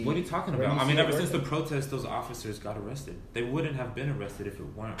do you see? What are you talking where do about? you I mean, see it ever since the working? protest, those officers got arrested. They wouldn't have been arrested if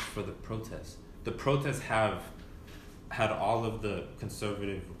it weren't for the protests. The protests have had all of the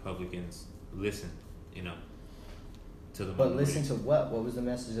conservative Republicans listen, to the But minority. listen to what? What was the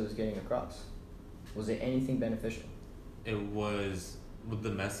message that was getting across? Was it anything beneficial? It was with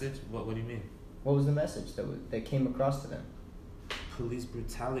the message. What do you mean? What was the message that came across to them? Police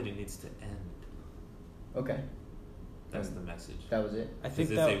brutality needs to end. Okay, That's the message. that was it. I think Is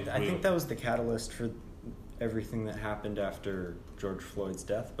this that a I real- think that was the catalyst for everything that happened after George Floyd's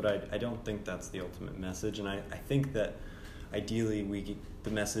death, but I don't think that's the ultimate message, and I think that ideally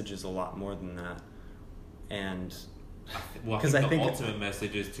the message is a lot more than that. And Well, I 'Cause think I the think- ultimate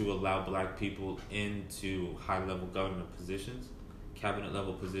message is to allow black people into high-level government positions,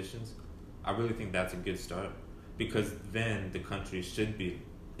 cabinet-level positions. I really think that's a good start, because then the country should be.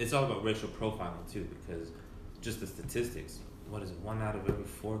 It's all about racial profiling too, because just the statistics. What is it? 1 out of every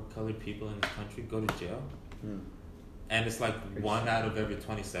 4 colored people in the country go to jail, and it's like Pretty 1 sad. out of every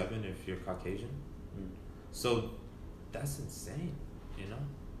 27 if you're Caucasian. So that's insane,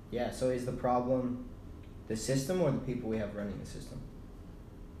 Yeah. So is the problem the system or the people we have running the system?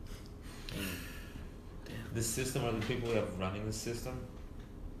 The system or the people we have running the system?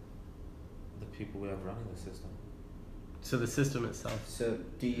 The people we have running the system. So the system itself. So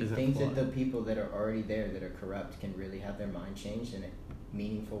do you Isn't think that flawed. the people that are already there that are corrupt can really have their mind changed in a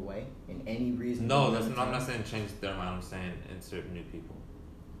meaningful way in any reasonable No, amount of I'm not time? saying change their mind. I'm saying insert new people.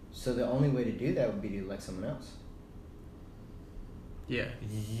 So the only way to do that would be to elect someone else. Yeah.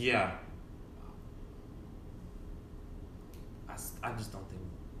 Yeah. I just don't think,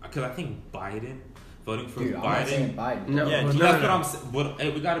 because I think Biden, voting for Dude, I'm not saying Biden. Biden. No, Yeah, no, That's no, what no. I'm saying. But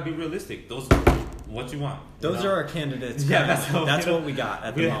hey, we got to be realistic. Those, what you want. those are our candidates. Yeah, that's what we got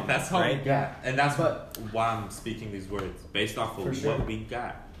at the moment. That's all right? we got, and that's But- why I'm speaking these words based off of For sure. what we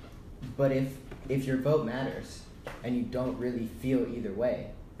got. But if your vote matters and you don't really feel either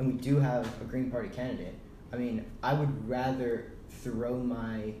way, and we do have a Green Party candidate, I mean, I would rather throw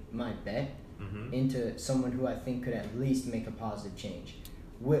my bet Mm-hmm. into someone who I think could at least make a positive change.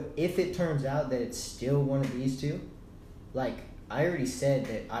 If it turns out that it's still one of these two, like, I already said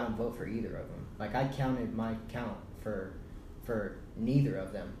that I don't vote for either of them. Like, I counted my count for neither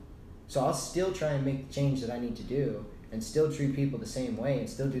of them. So I'll still try and make the change that I need to do and still treat people the same way and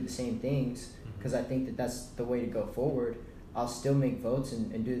still do the same things because I think that that's the way to go forward. I'll still make votes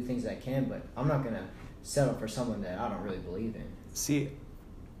and do the things I can, but I'm not going to settle for someone that I don't really believe in. See,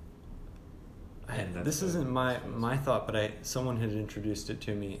 And that's this the- isn't my thought, but someone had introduced it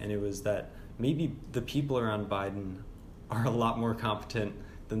to me, and it was that maybe the people around Biden are a lot more competent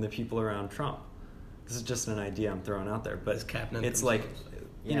than the people around Trump. This is just an idea I'm throwing out there, but It's capping it's like,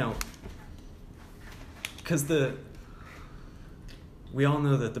 you Yeah. know, because we all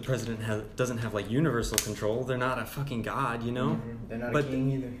know that the president doesn't have like universal control. They're not a fucking god, you know. Mhm. They're not But a king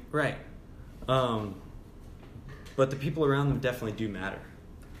either. Right. But the people around them definitely do matter.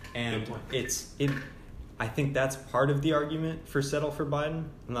 And Good point. I think that's part of the argument for settle for Biden.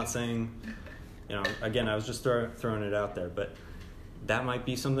 I'm not saying, again, I was just throwing it out there, but that might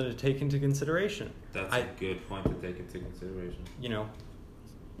be something to take into consideration. That's a good point to take into consideration.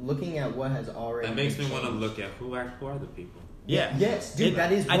 Looking at what has already That makes been me want to changed. look at who are the people. Yeah. Yes, dude,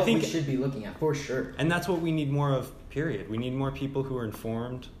 that is I what we think- should be looking at for sure. And that's what we need more of, period. We need more people who are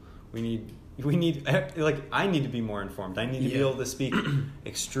informed. We need like, I need to be more informed. I need to be Yeah. able to speak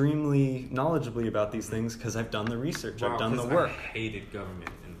extremely knowledgeably about these things because I've done the research. I've done the 'cause work. I hated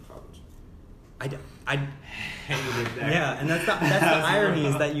government in college. I Hated that. yeah, and that's the irony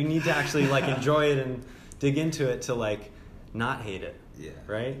is that you need to actually like enjoy it and dig into it to like not hate it. Yeah.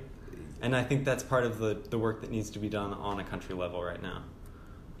 Right? And I think that's part of the work that needs to be done on a country level right now.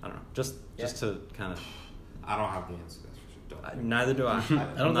 I don't know. Just to kind of I don't have the answer. That's for sure. Don't. neither do I. I don't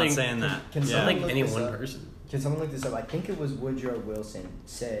I'm not think- saying that. Can I Yeah. don't think look any this one up? person. Can someone look this up? I think it was Woodrow Wilson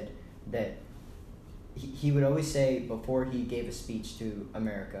said that he would always say before he gave a speech to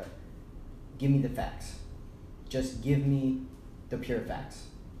America, give me the facts. Just give me the pure facts.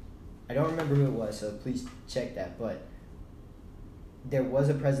 I don't remember who it was, so please check that. But there was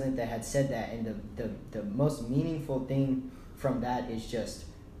a president that had said that, and the most meaningful thing from that is just,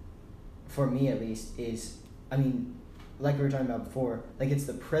 for me at least, is, I mean, like we were talking about before, like it's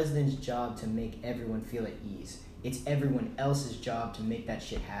the president's job to make everyone feel at ease. It's everyone else's job to make that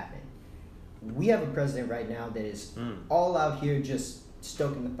shit happen. We have a president right now that is all out here just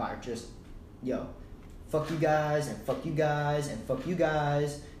stoking the fire, just, yo, fuck you guys, and fuck you guys, and fuck you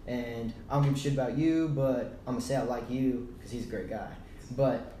guys, and I don't give a shit about you, but I'm gonna say I like you, because he's a great guy.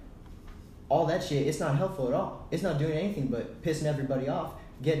 But all that shit, it's not helpful at all. It's not doing anything but pissing everybody off,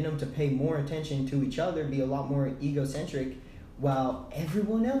 getting them to pay more attention to each other, be a lot more egocentric, while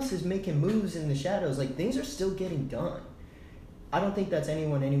everyone else is making moves in the shadows. Like, things are still getting done. I don't think that's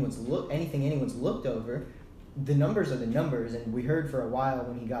anything anyone's looked over. The numbers are the numbers, and we heard for a while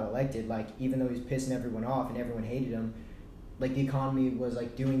when he got elected, like, even though he's pissing everyone off and everyone hated him, like, the economy was,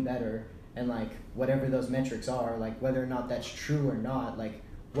 like, doing better, and, like, whatever those metrics are, like, whether or not that's true or not, like,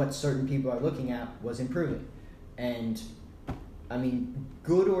 what certain people are looking at was improving. And, I mean,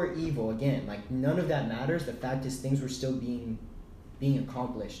 good or evil, again, like, none of that matters. The fact is things were still being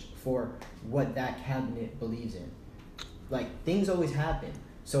accomplished for what that cabinet believes in. Like, things always happen.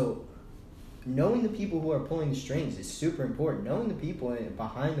 So knowing the people who are pulling the strings is super important. Knowing the people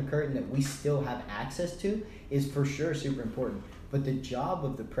behind the curtain that we still have access to is for sure super important. But the job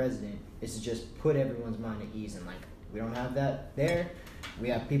of the president is to just put everyone's mind at ease. And, like, we don't have that there. We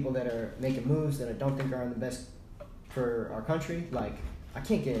have people that are making moves that I don't think are in the best for our country. Like, I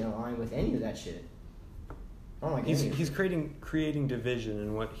can't get in line with any of that shit. I don't like any of it. He's creating division,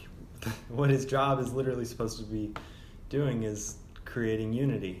 and what his job is literally supposed to be doing is creating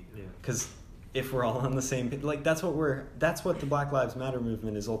unity. Yeah. Because if we're all on the same, like, that's what the Black Lives Matter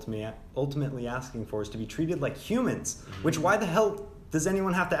movement is ultimately asking for, is to be treated like humans. Mm-hmm. Which, why the hell does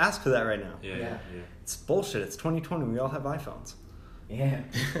anyone have to ask for that right now? Yeah. It's bullshit. It's 2020. We all have iPhones. Yeah.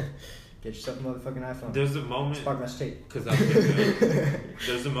 Get yourself a motherfucking iPhone. There's a moment, Spark my state. because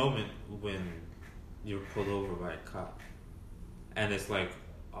there's a moment when you're pulled over by a cop, and it's like,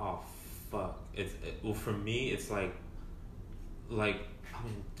 oh fuck. Well, for me, it's like I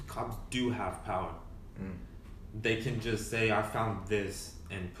mean, the cops do have power. They can just say, I found this,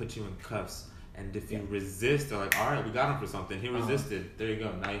 and put you in cuffs. And if you resist, they're like, all right, we got him for something. He resisted. There you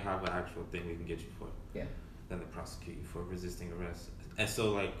go. Now you have an actual thing we can get you for. Yeah. Then they prosecute you for resisting arrest. And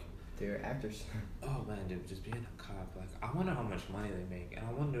so, like, They're actors. oh man, dude, just being a cop, like, I wonder how much money they make, and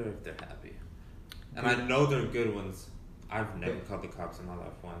I wonder if they're happy. And I know they're good ones. I've never called the cops in my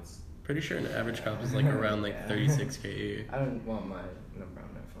life once. Pretty sure an average cop is like around like 36K. I don't want my number on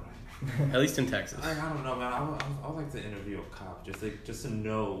that phone. At least in Texas. I don't know, man. I would like to interview a cop just to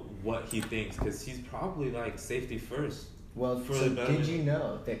know what he thinks, because he's probably like safety first. Well, For so the better. did you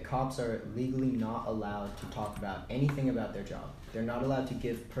know that cops are legally not allowed to talk about anything about their job? They're not allowed to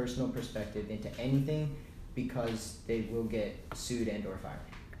give personal perspective into anything because they will get sued and or fired.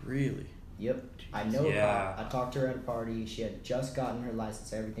 Really? Yep. I know a Yeah. cop. I talked to her at a party. She had just gotten her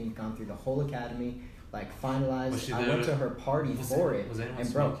license, everything, gone through the whole academy, like finalized. Was she I there? went to her party for it. Was anyone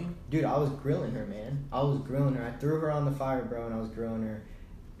And bro, smoking? dude, I was grilling her, man. I was grilling her. I threw her on the fire, bro, and I was grilling her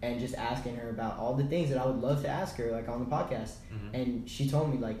and just asking her about all the things that I would love to ask her, like on the podcast. Mhm. And she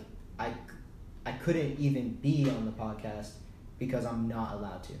told me, like, I couldn't even be on the podcast because I'm not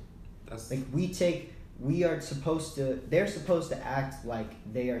allowed to. That's Like, they're supposed to act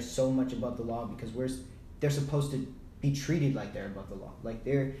like they are so much above the law because they're supposed to be treated like they're above the law. Like,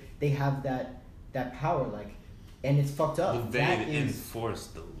 they have that power, like, and it's fucked up. Well, they That is, enforce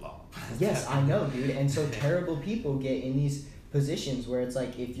the law. yes, I know, dude. And so terrible people get in these positions where it's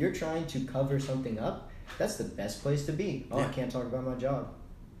like, if you're trying to cover something up, that's the best place to be. Oh, I Yeah. can't talk about my job.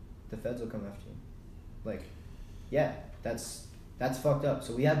 The feds will come after you. Like, yeah, that's fucked up.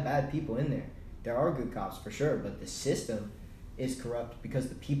 So we have bad people in there. There are good cops for sure, but the system is corrupt because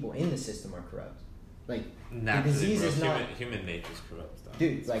the people in the system are corrupt. Like, Naturally, the disease bro. is not, Human nature's corrupt. Though.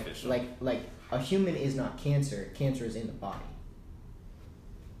 dude. It's Like, official. like a human is not cancer. Cancer is in the body.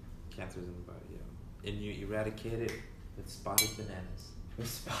 Cancer's in the body, yeah. And you eradicate it with spotted bananas With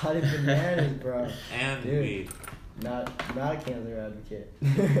spotted bananas, bro. and Dude. weed. Not a cancer advocate.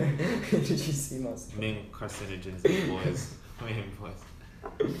 Did you see my stuff? Main carcinogens in boys. Main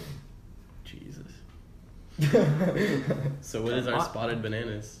boys. Jesus. So what is our spotted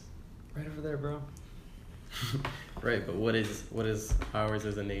bananas? Right over there, bro. Right, but what is ours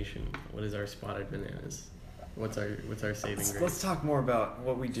as a nation? What is our spotted bananas? What's our saving grace? Let's talk more about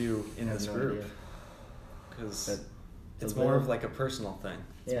what we do in I have this no group, idea. because But it's the more little- of like a personal thing.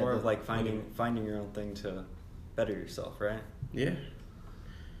 It's Yeah, more of the- like finding your own thing to better yourself, right? Yeah.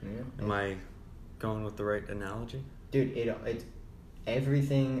 Yeah. Am I going with the right analogy? Dude, it's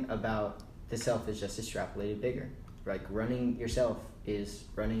everything about the self is just extrapolated bigger. Like running yourself is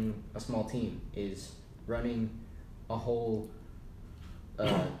running a small team, is running a whole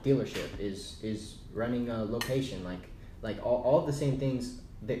dealership, is running a location. Like all the same things.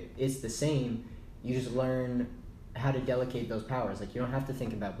 That it's the same. You just learn how to delegate those powers. Like you don't have to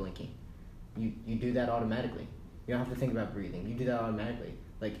think about blinking. You do that automatically. You don't have to think about breathing. You do that automatically.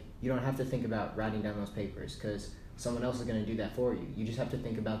 Like you don't have to think about writing down those papers because someone else is going to do that for you. You just have to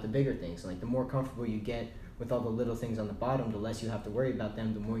think about the bigger things. Like the more comfortable you get with all the little things on the bottom, the less you have to worry about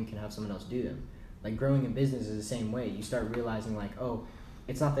them, the more you can have someone else do them. Like growing a business is the same way. You start realizing like, oh,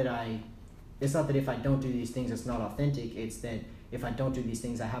 it's not that if I don't do these things it's not authentic. It's that if I don't do these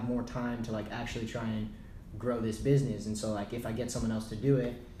things I have more time to like actually try and grow this business. And so like if I get someone else to do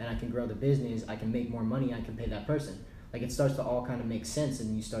it and I can grow the business, I can make more money, I can pay that person. Like it starts to all kind of make sense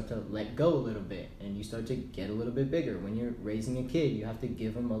and you start to let go a little bit and you start to get a little bit bigger. When you're raising a kid, you have to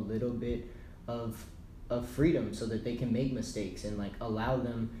give them a little bit of freedom so that they can make mistakes and like allow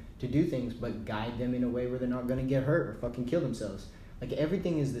them to do things but guide them in a way where they're not going to get hurt or fucking kill themselves. Like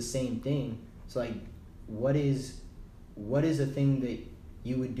everything is the same thing. So like what is a thing that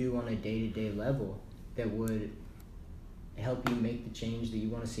you would do on a day-to-day level that would help you make the change that you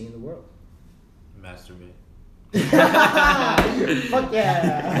want to see in the world? Masturbate. Fuck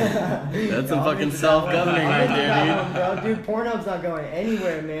yeah. That's some fucking self-governing right there, dude. Dude, Pornhub's not going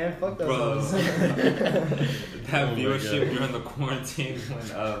anywhere, man. Fuck those. That viewership during the quarantine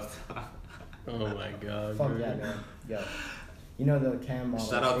went up. Oh my god. Fuck bro. yeah, man. Yo. You know the cam models,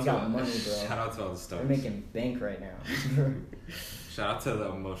 Shout out they to got money, bro. Shout out to all the stars. They're making bank right now. Shout out to the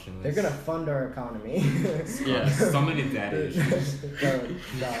emotionless. They're gonna fund our economy. Yeah. So many daddy issues.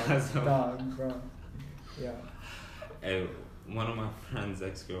 Dog, bro. Yeah. Hey, one of my friend's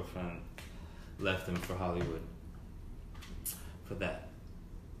ex-girlfriend left him for Hollywood. For that.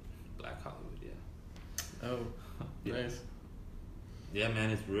 Black Hollywood, yeah. Oh, Yeah. nice. Yeah, man,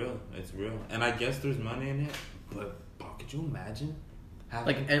 it's real. It's real. And I guess there's money in it, but bro, could you imagine?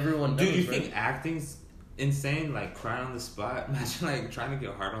 Like everyone knows, Dude, you right? think acting's insane? Like crying on the spot? Imagine like trying to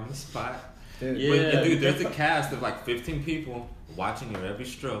get hard on the spot. Dude. Yeah. But, dude, there's a cast of like 15 people watching your every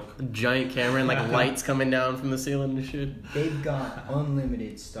stroke. Giant camera and like lights coming down from the ceiling and shit. They've got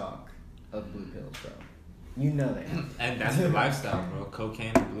unlimited stock of blue pills, bro. You know they have. And that's the lifestyle, bro.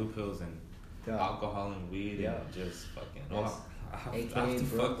 Cocaine and blue pills and Yeah. alcohol and weed Yeah. and just fucking. Yes. Oh, I have AKA to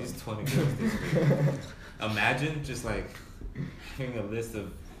fuck Brooklyn. these 20 girls this week. Imagine just like having a list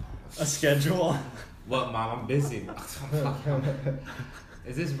of A schedule. what, mom? I'm busy.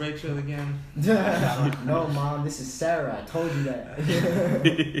 Is this Rachel again? No, Mom, this is Sarah. I told you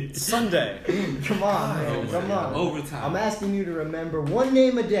that. Sunday. Come on, man. Oh my Come God. on. Overtime. I'm asking you to remember one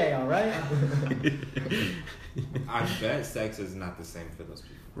name a day, all right? I bet sex is not the same for those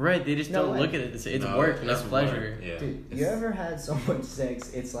people. Right, they just No don't way. look at it. It's No, work, not it's pleasure. work, yeah. Dude, It's- you ever had so much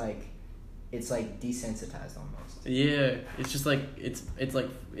sex? It's like desensitized almost. Yeah, it's just like it's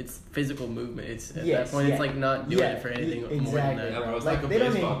physical movement. It's at Yes, that point yeah. it's like not doing Yeah, it for anything exactly, more than Yeah, that. bro, it's Like, like a they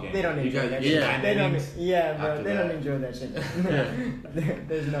don't baseball en- game. they don't You enjoy got that your shit. nine They don't. innings. Yeah, bro. After They don't that. enjoy that shit. Yeah.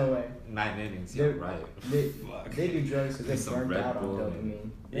 There's no way. 9 innings, They're- yeah, right. They do drugs because Some they're burnt Red out on Bull dopamine.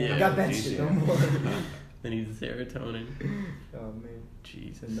 and- They Yeah. got that DJ. shit no more. They need serotonin. Oh man,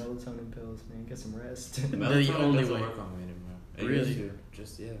 Jesus. the melatonin pills, man. Get some rest. The Melatonin only doesn't way. work on me anymore. It Really? used to.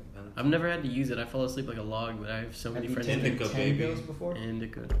 Just, yeah. melatonin. I've never had to use it. I fall asleep like a log, but I have so Have many you friends. taken Indica, 10 baby. pills before?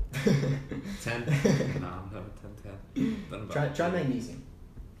 Indica. 10? No, I'm never 10. None about Try it. magnesium.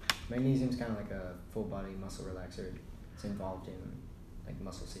 Magnesium's kind of like a full body muscle relaxer. It's involved in like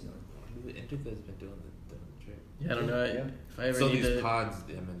muscle signaling. Dude, Indica's been doing the trick. Yeah, I don't know. Yeah. If I ever So need these to, pods,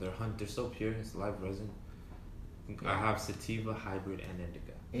 I mean, they're so pure. It's live resin. I have sativa, hybrid, and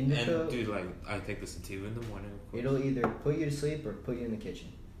indica. Indica- And dude, like I take the sativa in the morning. Of course. It'll either put you to sleep or put you in the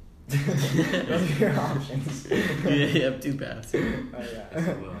kitchen. Those are your options. yeah, you have 2 paths. Oh Yes, yeah.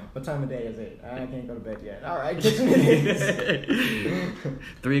 it will. What time of day is it? I can't go to bed yet. All right, kitchen it is.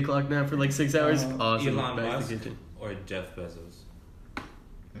 3 o'clock nap for like 6 hours. Awesome. Elon Back to Musk the kitchen. or Jeff Bezos.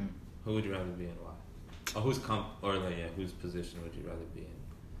 Mm. Who would you rather be and why? Or whose position would you rather be in?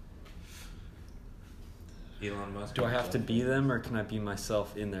 Elon Musk. Do or I have Jeff to be Bezos? them, or can I be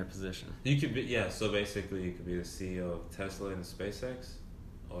myself in their position? You could be, yeah. So basically, you could be the CEO of Tesla and SpaceX,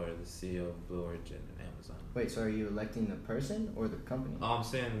 or the CEO of Blue Origin and Amazon. Wait, so are you electing the person or the company? Oh, I'm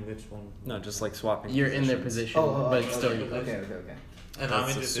saying which one. No, just like swapping. You're in their positions. position, but it's still okay, you. okay. And That's I'm a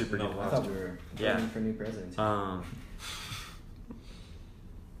interested super to know good I why. thought we were Yeah. voting for new presidents. Um,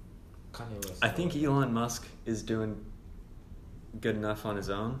 Kanye West. I think Elon Musk is doing good enough on his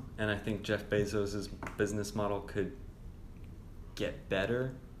own, and I think Jeff Bezos' business model could get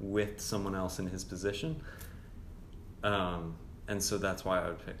better with someone else in his position. And so that's why I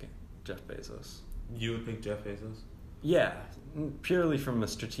would pick Jeff Bezos. You would pick Jeff Bezos Yeah, purely from a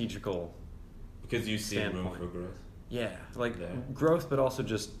strategical because you see room standpoint. for growth. Yeah, like There. growth, but also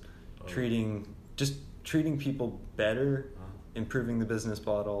just Oh. treating people better, improving the business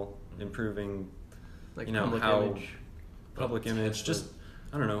model, Mhm. improving Like you know, public how- image. public image. Just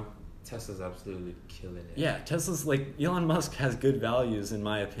I don't know. Tesla's absolutely killing it. Yeah, Tesla's like Elon Musk has good values in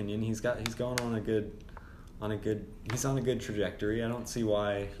my opinion. He's going on a good he's on a good trajectory. I don't see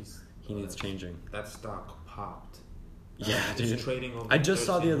why he needs changing. That stock popped. Yeah, It's dude. trading over I just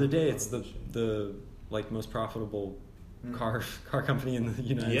saw the other day it's $13. the like most profitable Mm. car company in the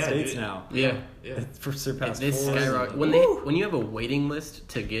United Yeah, States dude. now. Yeah. Yeah. It's for surpassed They Ford. skyrocket when you have a waiting list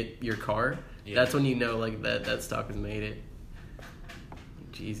to get your car. Yeah. That's when you know like that stock has made it.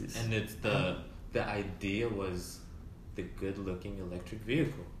 Jesus. And it's the idea was the good looking electric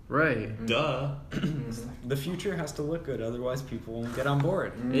vehicle. Right. Duh. The future has to look good, otherwise people won't get on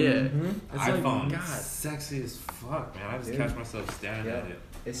board. Yeah. It's like, iPhone, God. sexy as fuck, man. I just Dude. catch myself staring Yeah. at it.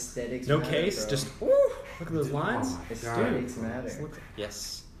 Aesthetics. No matter, case, bro. just woo, look at those lines. Oh my Aesthetics God. matter. Just look-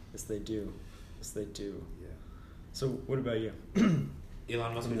 yes, they do. Yes, they do. Yeah. So, what about you?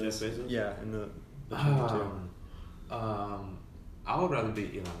 Elon Musk or Jeff Bezos? Yeah, in the between the two. I would rather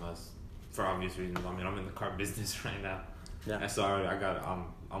be Elon Musk for obvious reasons. I mean, I'm in the car business right now, Yeah. and so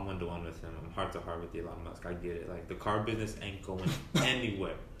I'm 1-to-1 with him. I'm heart to heart with Elon Musk. I get it. Like the car business ain't going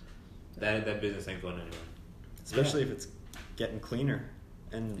anywhere. That business ain't going anywhere. Especially if it's getting cleaner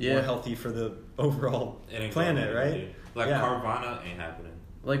and Yeah. more healthy for the overall It ain't planet, going right? anywhere, dude. Like Yeah. Carvana ain't happening.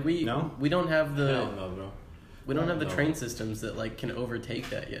 Like we No? don't have the Hell no, bro. we don't have the No. train systems that like can overtake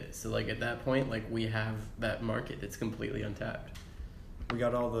that yet. So like at that point, like we have that market that's completely untapped. We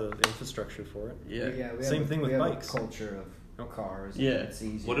got all the infrastructure for it. Yeah. we Same have, thing with we have bikes. A culture of cars. Yeah. It's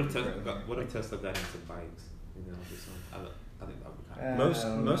easy. What if to Tesla grow got, here. what if Tesla got into bikes? You know, just I think that would be kind of Most- I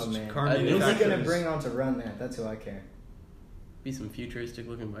don't know, most man. car I think Who's he gonna manufacturers- bring on to run that? That's who I care. Be some futuristic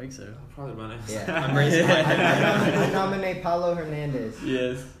looking bikes though. I'll probably run it. Yeah. I'm raising I nominate Paulo Hernandez.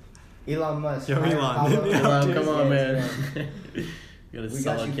 Yes. Elon Musk. Yo, hire Elon. Paulo Yeah, Come on, Hernandez, come on, yes, man. You got a We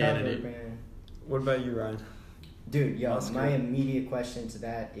got solid you candidate. covered, man. What about you, Ryan? Dude, yo, Musk my or- immediate question to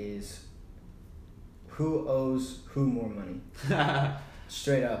that is, who owes who more money?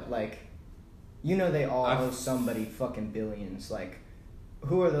 Straight up, like, you know they all I've- owe somebody fucking billions. Like,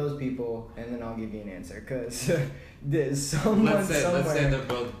 who are those people? And then I'll give you an answer, cause there's someone let's say somewhere. they're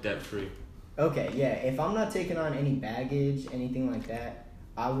both debt free. Okay, yeah. If I'm not taking on any baggage, anything like that,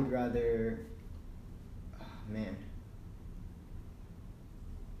 I would rather. Oh, man.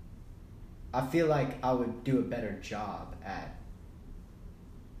 I feel like I would do a better job at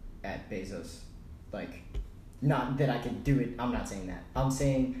Bezos. Like, not that I could do it. I'm not saying that. I'm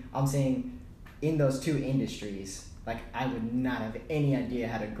saying in those two industries, like I would not have any idea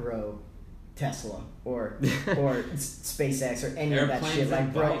how to grow Tesla or SpaceX or any of that Airplanes shit. Like,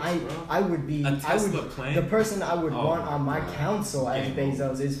 and bro, bikes, bro. I would be A Tesla plane? the person I would Oh want my on my God. council as Game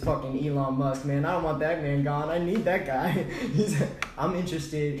Bezos is fucking Elon Musk, man. I don't want that man gone. I need that guy. I'm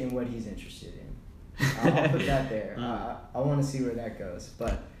interested in what he's interested in. I'll put that there. I want to see where that goes.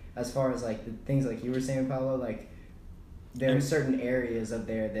 But as far as like the things like you were saying, Paolo, like there are certain areas of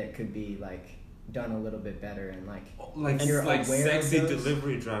there that could be like done a little bit better and like Like you're like aware of sexy those?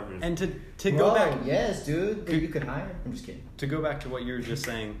 delivery drivers. And to Bro, go back yes, dude, that you could hire. I'm just kidding. to go back to what you were just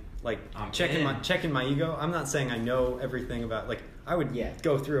saying, like I'm checking in. my ego. I'm not saying I know everything about. Like I would Yeah.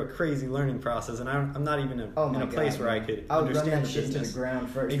 go through a crazy learning process, and I'm not even in Oh a my place God, where I man. could I would run understand that the shit business. to the ground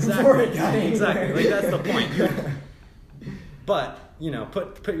first Exactly. before it got Exactly. anywhere. Like that's the point. But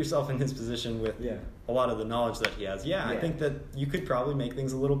put yourself in his position with Yeah. a lot of the knowledge that he has. Yeah, I Yeah. think that you could probably make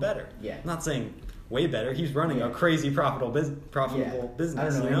things a little better. Yeah. I'm not saying way better. He's running Yeah. a crazy profitable Yeah. business. I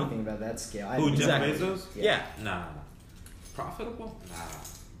don't know you know? anything about that scale. I Who, have Jeff no- Bezos? Yeah. Nah. Profitable? Nah.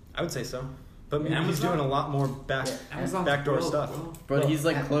 I would say so. But maybe he's Amazon? doing a lot more back Yeah. Amazon's backdoor broke, stuff. bro. But Well, he's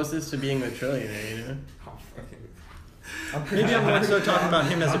like Apple- closest to being a trillionaire, you know? Oh, fucking- I'm pretty Maybe I'm sure- more so talking about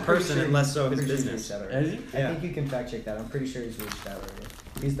him as a I'm pretty person sure and less he's- so his pretty sure he's business. reached that already. Has he? I Yeah. think you can fact check that. I'm pretty sure he's reached that already.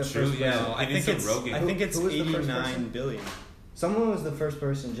 He's the True, first yeah. person. I Maybe think some it's Rogan. I think it's Who was the first 89 person? billion. Someone was the first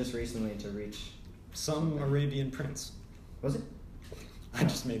person just recently to reach. Some Arabian prince. Was it? I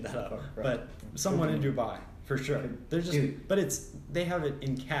just made that up. Right. But someone in Dubai, for sure. They're just Dude. but they have it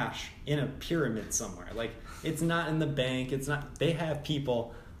in cash in a pyramid somewhere. Like it's not in the bank, it's not they have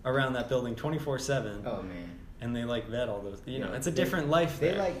people around that building 24/7 Oh man. and they like vet all those. You know, Yeah. it's a different life.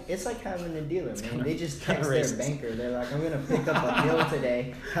 They there. it's like having a dealer, man. kinda- They just kinda text their racist. banker. They're like, I'm gonna pick up a bill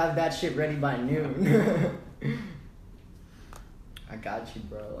today. Have that shit ready by noon. I got you,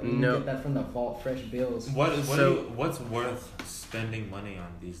 bro. Like, you No. get that from the Vault Fresh Bills. What's worth spending money on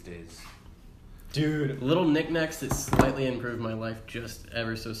these days? Dude, Little knickknacks that slightly improve my life just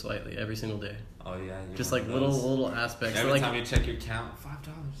ever so slightly every single day. Oh yeah, you're Just one like of little those. little aspects. Every like time you check your count, $5,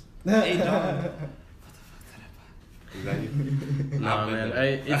 $8. What the fuck did I buy? Is that you? No, I've been man. there.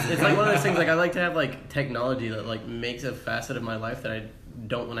 It's like one of those things. Like I like to have like technology that like makes a facet of my life that I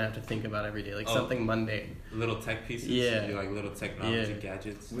don't want to have to think about every day. Like Oh. something mundane. Little tech pieces. Yeah. You like little technology Yeah.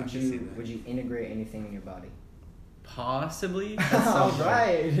 gadgets. I Would can see you that. would you integrate anything in your body? Possibly. At All some point.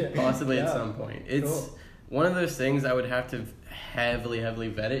 right. Possibly at Yeah. some point. It's Cool. one of those things I would have to heavily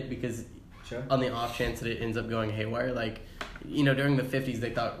vet it because Sure. on the off chance that it ends up going haywire, like, you know, during the 50s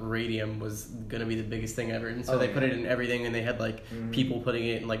they thought radium was gonna be the biggest thing ever, and so Oh, they yeah. put it in everything, and they had like Mhm. people putting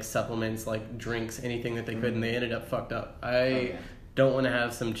it in like supplements, like drinks, anything that they could, and they ended up fucked up. I Oh, yeah. don't want to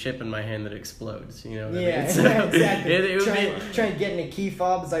have some chip in my hand that explodes, you know what I Yeah, mean? So, exactly. it would trying to get in a key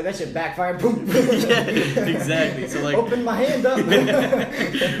fob, it's like that shit backfire. Boom. Yeah, exactly. So like, Open my hand up.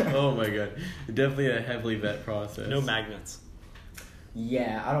 oh my god, definitely a heavily vet process. no magnets.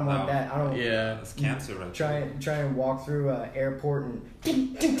 Yeah, I don't want No. that. I don't. Yeah. That's cancer right Try and walk through an airport and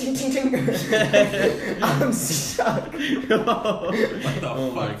ding, ding, ding, ding, ding. I'm stuck. there. What the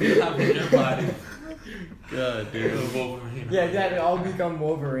Oh my fuck do you have in your body? God, You're dude. a Wolverine. Yeah, exactly. I'll become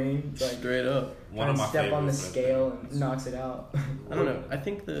Wolverine. It's like Straight up. One of my step on the favorites right scale there. and knocks it out. I don't know. I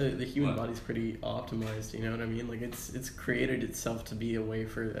think the human What? body's pretty optimized. You know what I mean? Like it's created itself to be a way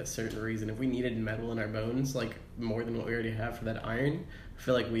for a certain reason. If we needed metal in our bones, like more than what we already have for that iron, I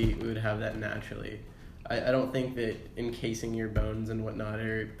feel like we would have that naturally. I don't think that encasing your bones and whatnot,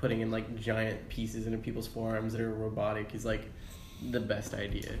 or putting in like giant pieces into people's forearms that are robotic, is like the best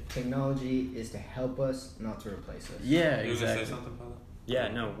idea. Technology is to help us, not to replace us. Yeah, You were gonna say exactly. something, Paula? Yeah,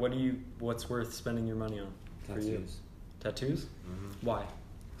 no. What's worth spending your money on? For you? Tattoos. Tattoos? Mhm. Why?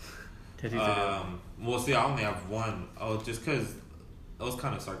 Tattoos are dope. Well, see, I only have one. Oh, just because it was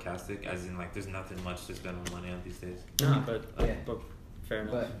kind of sarcastic, as in like, there's nothing much to spend my money on these days. No, but Yeah. fair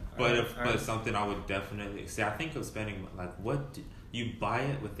enough. But Alright, if alright. but something I would definitely see. I think of spending like you buy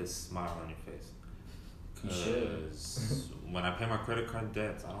it with a smile on your face. You should. Because when I pay my credit card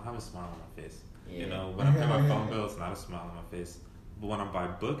debts, I don't have a smile on my face. Yeah. You know, when I pay my phone bill, it's not a smile on my face. But when I buy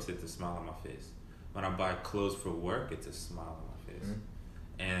books, it's a smile on my face. When I buy clothes for work, it's a smile on my face. Mhm.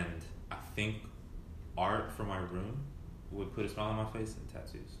 And I think art for my room would put a smile on my face, and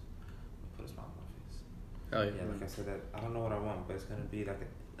tattoos would put a smile on my face. Oh yeah. Yeah, like I said, that I don't know what I want, but it's gonna be like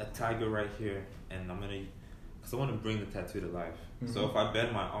a tiger right here, and I'm gonna, cause I want to bring the tattoo to life. So Mhm. if I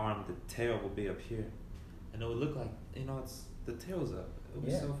bend my arm, the tail will be up here, and it would look like, you know, it's the tail's up. It would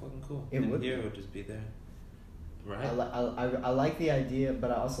be Yeah. so fucking cool. It and would here be. it would just be there, right? I like the idea,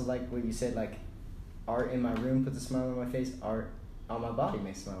 but I also like what you said. Like, art in my room puts a smile on my face. Art on my body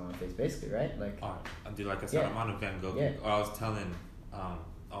makes a smile on my face. Basically, right? Like, Art. I do, like I said, Yeah. I'm on a Van Gogh. Yeah. Oh, I was telling,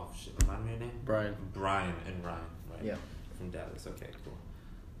 oh shit, remind me your name? Brian. Brian and Ryan, right? Yeah. From Dallas. Okay, cool.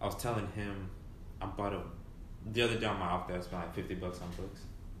 I was telling him, I bought the other day on my off day, I spent like $50 on books.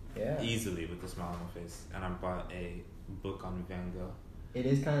 yeah, Easily with a smile on my face. And I bought a book on Van Gogh. it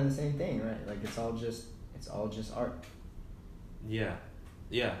is kind of the same thing, right? Like, it's all just art. Yeah.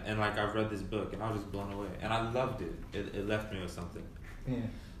 Yeah, and like I read this book and I was just blown away. And I loved it. It left me with something. Yeah,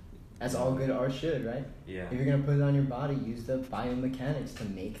 as all good art should, right? Yeah. If you're gonna put it on your body, use the biomechanics to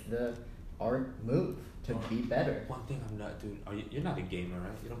make the art move to be better. One thing I'm not, dude. You're not a gamer,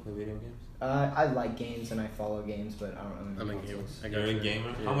 right? You don't play video games? I like games and I follow games, but I don't own I'm a consoles. gamer. I You're a got you. gamer?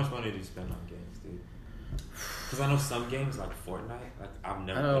 Yeah. How much money do you spend on games, dude? Because I know some games like Fortnite, like I've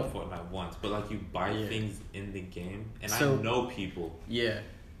never Oh. played Fortnite once, but like you buy Yeah. things in the game, and So- I know people Yeah.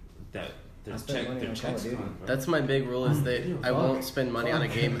 that their I spent money their on Call checks of Duty. gone, bro. That's my big rule is that Video, I fuck. won't spend money on a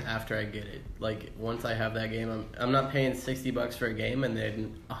Fuck. game after I get it. Like once I have that game, I'm not paying $60 for a game and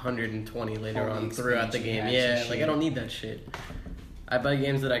then 120 later All the on throughout the expansion game. packs Yeah, and like shit. I don't need that shit. I buy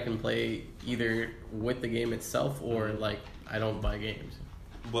games that I can play either with the game itself or like I don't buy games.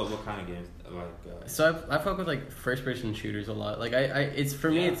 What kind of games? Like So I fuck with like first person shooters a lot. Like I it's for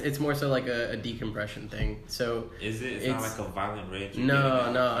me Yeah. it's more so like a decompression thing. So is it? It's not like a violent rage. you're no, getting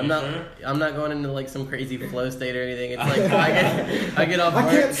at. no, I'm You not. sure? I'm not going into like some crazy flow state or anything. It's like I get off I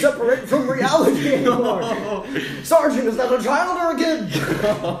work. can't separate from reality anymore. Sergeant, is that a child or a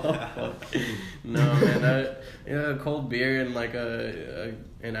kid? No, man. A cold beer and like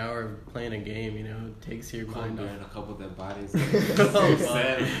an hour of playing a game, you know, takes your Cold mind beer off. and a couple dead bodies. Oh,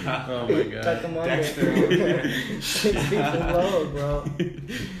 Sad. Oh my god. God. cut them under. Dexter. 6 feet below, bro.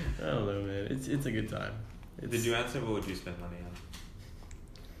 I don't know, man. It's a good time. Did you answer? What would you spend money on?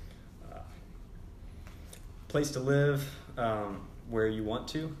 Place to live, where you want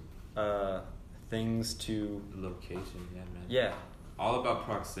to, things to, Location, yeah, man. yeah, All about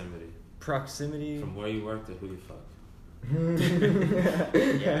proximity. proximity. From where you work to who you fuck.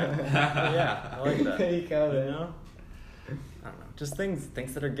 Yeah, I like that. There you go, You man. know? I don't know. Just things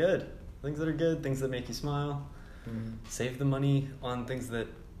that are good. Things that are good, things that make you smile. Mhm. Save the money on things that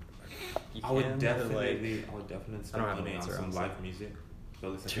you I would can, definitely I don't spend have an money on answer, some honestly. live music. Go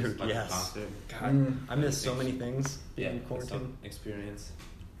listen Dude, to like yes. a concert. God, Mm. I miss so many things being Yeah, in quarantine. some experience.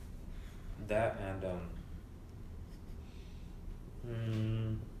 That and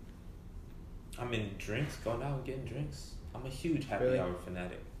I mean drinks. Going out and getting drinks. I'm a huge happy Really? hour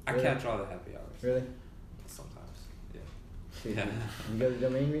fanatic. I Really? catch all the happy hours. Really? Sometimes. Yeah. Dude, Yeah. You go to the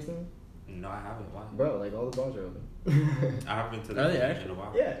Domain recently? No, I haven't. Why? Bro, like all the bars are open. I haven't been to the Are they Domain actually? in a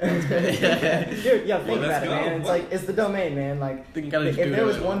while. Yeah. Dude, yeah, think Well, about let's it, go. man. It's What? like, it's the Domain, man. Like, They can kinda if just do there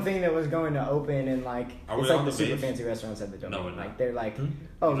was whatever one they thing that was going to open and like, Are it's we like on the the super base? fancy restaurants at the Domain. No, we're not. Like, they're like, Hmm?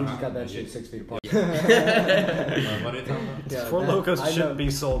 oh, You we don't just got have that to shit make 6 feet apart. What are you talking about? Yeah, Four that- Locos I know- should be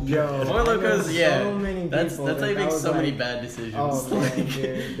sold. Yo, Four I know Locos, yeah. So many That's people how you that make was so many like, bad decisions. Oh man,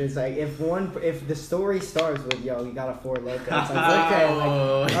 dude, it's like if the story starts with yo, you got a Four Loko, it's like okay,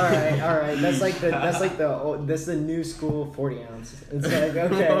 Oh. like, all right, that's the new school 40 ounce. It's like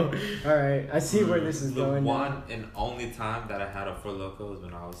okay, all right, I see where this is the going. one and only time that I had a Four Loko was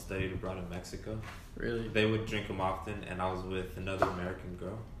when I was studied abroad in Mexico. Really? They would drink them often, and I was with another American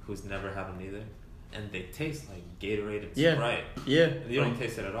girl who's never had them either. And they taste like Gatorade and Yeah. Sprite. Yeah. You don't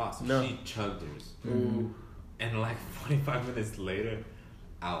taste it at all. So No. she chugged hers. Ooh. And like 45 minutes later,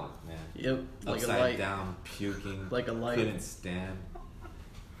 out, man. Yep. Like Upside a light. down, puking. Like a light. Couldn't stand. Oh,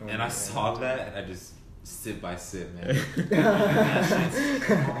 And man. I saw that, and I just sip by sip, man. That shit's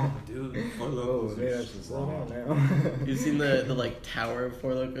strong, dude. Four Oh, Locos maybe I are should slow strong. down now. You've seen the like tower of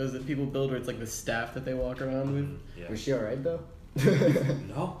Four Locos that people build, where it's like the staff that they walk around with. Yeah. Was she alright though?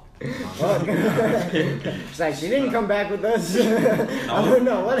 No. Fuck. She's like, she didn't come back with us. I don't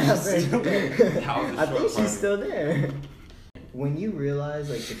know what happened. I think she's party. still there. When you realize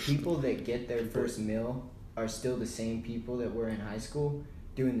like the people that get their first meal are still the same people that were in high school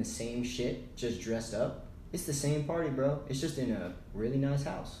doing the same shit, just dressed up, it's the same party, bro. It's just in a really nice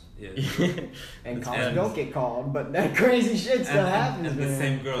house. Yeah. And It's calls ends. don't get called, but that crazy shit still happens, and the man.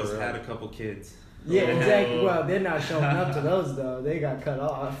 same girls had a couple kids. Yeah, exactly. Oh. Well, they're not showing up to those though. They got cut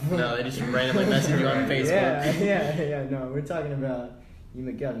off. No, they just randomly message you on Facebook. Yeah. No, we're talking about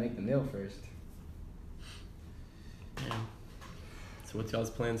you gotta make the meal first. Yeah. So what's y'all's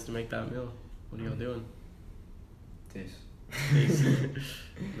plans to make that meal? What are y'all doing? This.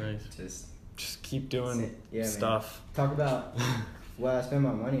 Nice. Just keep doing Yeah, man. stuff. Talk about what I spend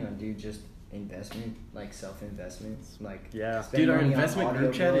my money on, dude. Just investment, like self-investments, like Yeah. spend Dude, our money on investment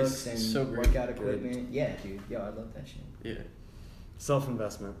group chat is audiobooks and so great. workout equipment. Yeah, dude. Yo, I love that shit. Yeah.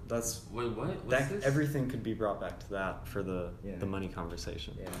 Self-investment. That's Wait, what? What's that. this? Everything could be brought back to that for the Yeah. money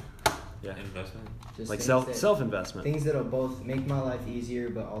conversation. Yeah, Yeah. Investment. just Like things self-investment. things that'll both make my life easier,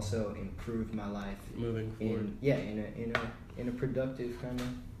 but also improve my life Moving forward. in a productive kind of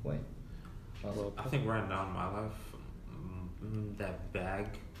way. Well, I think right now in my life, that bag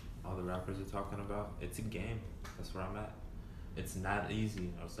all the rappers are talking about, it's a game. That's where I'm at. It's not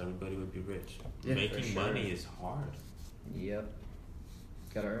easy, or else everybody would be rich. Yeah, for Making sure. money is hard. Yep,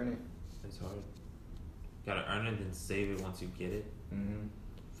 gotta earn it. It's hard. Gotta earn it and save it once you get it. Mm-hmm.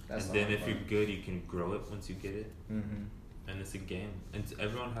 That's and then if you're good, you can grow it once you get it. Mm-hmm. And it's a game. And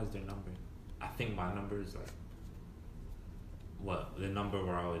everyone has their number. I think my number is like, the number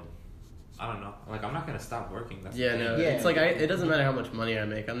where I don't know. Like, I'm not going to stop working. That's Yeah, the no. thing. Yeah. It's like it doesn't matter how much money I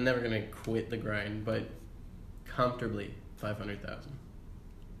make. I'm never gonna quit the grind, but comfortably 500,000.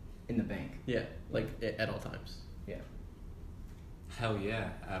 In the bank. Yeah, like at all times. Yeah. Hell yeah,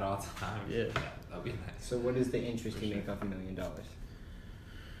 at all times. Yeah. That'd be nice. So what is the interest you make off $1 million?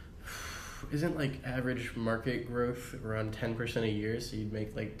 Isn't like average market growth around 10% a year? So you'd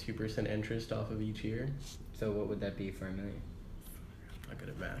make like 2% interest off of each year. So what would that be for $1 million? Not good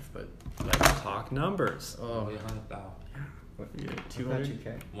at math, but Let's talk numbers. oh, 100,000. What, yeah, what about 200,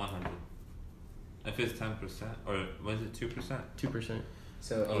 2K? 100. If it's 10%, or was it 2%? 2%.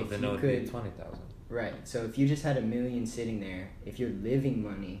 So Oh, if then it you would be could, 20,000. right? So if you just had $1 million sitting there, if your living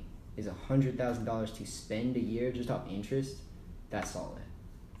money is $100,000 to spend a year just off interest, that's solid.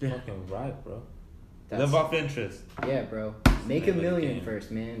 Yeah. Fucking right, bro. That's, Live off interest. Yeah, bro. Make Name $1 of the million game.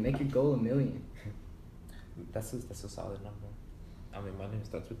 first, man. Make your goal $1 million. That's a solid number. I mean, my name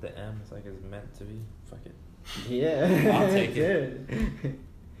starts with the M. It's like it's meant to be. Fuck it. Yeah. I'll take it. Dude.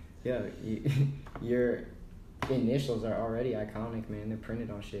 Yeah, your initials are already iconic, man. They're printed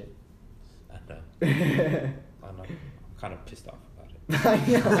on shit. I know. I know. I'm kind of pissed off about it. I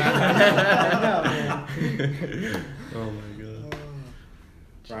know, man. Oh my god.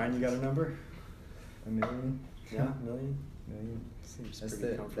 Ryan, you got a number? A million? Yeah, million. Million. Seems That's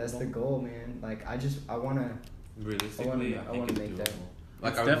pretty that's the comfortable. goal, man. Like I wanna. Realistically, I I think wanna it's make that. doable.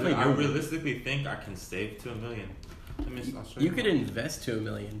 Like It's I definitely I doable. realistically think I can save to $1 million. I mean, I'll show You could mine. invest to $1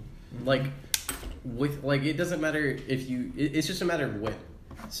 million. Like with like it doesn't matter if you. It's just a matter of when.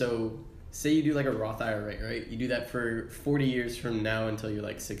 So say you do like a Roth IRA, right? You do that for 40 years from now until you're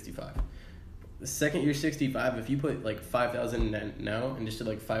like 65. The second you're 65, if you put like 5,000 now and just did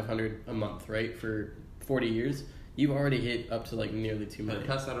like 500 a month, right, for 40 years, you've already hit up to like nearly 2 million.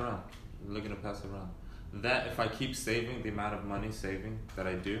 Pass that around. I'm looking to pass it around. That if I keep saving the amount of money saving that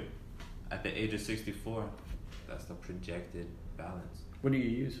I do, at the age of 64, that's the projected balance. What do you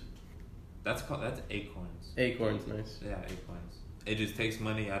use? That's Acorns. Acorns, nice. Yeah, Acorns. It just takes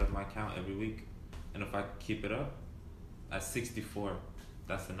money out of my account every week, and if I keep it up, at 64,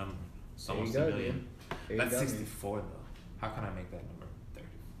 that's the number. It's There you almost go, $1 million. There you That's go, man. 64 though. How can I make that number 30?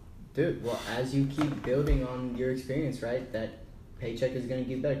 Dude, well, as you keep building on your experience, right, that paycheck is going to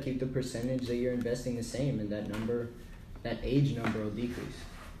get better. Keep the percentage that you're investing the same, and that age number will decrease.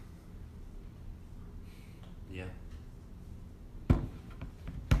 Yeah.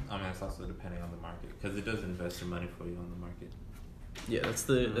 I mean, it's also depending on the market, because it does invest your money for you on the market. Yeah, that's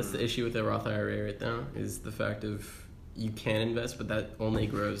the issue with the Roth IRA right now, is the fact of you can invest, but that only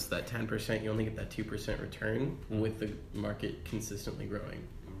grows that 10%. You only get that 2% return with the market consistently growing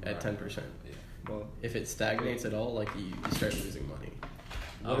at 10%. Yeah. Well, If it stagnates at all, like you start losing money.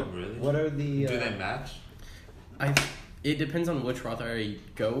 Oh, really? what are the... Do they match? It depends on which Roth IRA you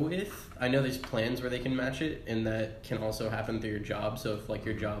go with. I know there's plans where they can match it, and that can also happen through your job. So if like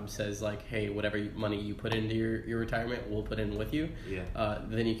your job says like, hey, whatever money you put into your retirement, we'll put in with you. Yeah.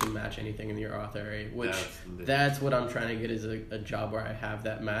 Then you can match anything in your Roth IRA. Which That's lit. that's what I'm trying to get, is a job where I have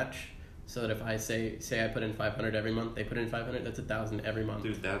that match. So that if I say I put in 500 every month, they put in 500. That's 1,000 every month.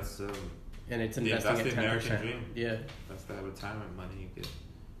 Dude, that's And it's yeah, investing that's at the 10%. American dream. Yeah. That's that retirement money you get.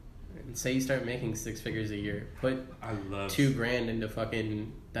 And say you start making 6 figures a year. Put I love $2,000 into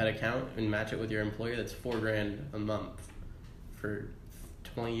fucking that account and match it with your employer. That's $4,000 a month for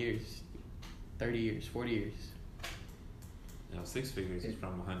 20 years, 30 years, 40 years. You know, 6 figures is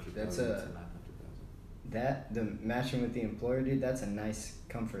from 100,000 That's to a- 900,000. That, the matching with the employer, dude, that's a nice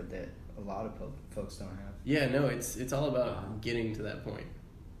comfort that a lot of folks don't have. Yeah, no, it's all about getting to that point.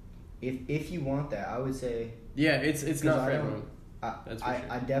 If you want that, I would say... Yeah, it's not I for don't- everyone. That's for I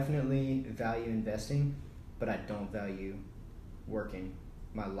sure. I definitely value investing, but I don't value working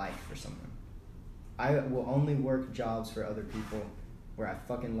my life for someone. I will only work jobs for other people where I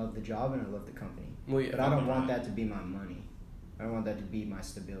fucking love the job and I love the company. Well, yeah, But I don't want that to be my money. I don't want that to be my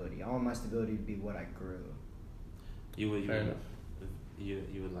stability. I want my stability to be what I grew. You would Fair enough. you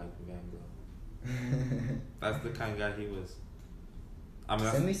would like Van Gogh. That's the kind of guy he was. I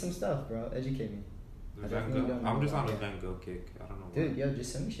mean, Send me some stuff, bro. Educate me. I Van definitely Gogh. don't I'm know just on a about Van Gogh kick. I don't know why. Dude, yo,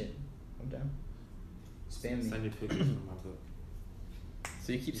 just send me shit. I'm down. Spam me. Send your pictures from my book.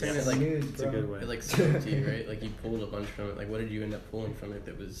 So you keep saying Yes. it like News, It's a bro. good way. it like spoke to you, right? Like you pulled a bunch from it. Like what did you end up pulling from it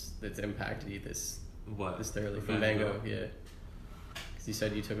that's impacted you this What? thoroughly from Van Gogh? Yeah. Because you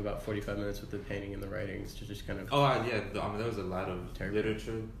said you took about 45 minutes with the painting and the writings to just kind of. Oh, yeah. I mean, there was a lot of Terrible.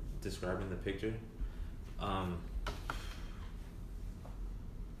 literature describing the picture.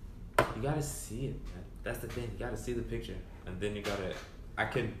 You gotta see it, man. That's the thing. You gotta see the picture, and then you gotta. I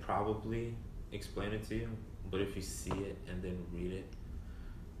can probably explain it to you, but if you see it and then read it,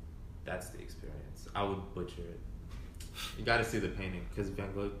 that's the experience. I would butcher it. You gotta see the painting, because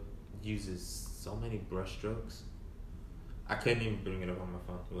Van Gogh uses so many brush strokes. I couldn't even bring it up on my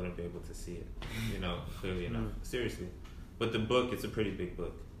phone. You wouldn't be able to see it, clearly enough. Seriously. But the book, it's a pretty big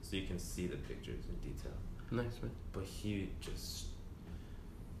book, so you can see the pictures in detail. Nice, man. But he just,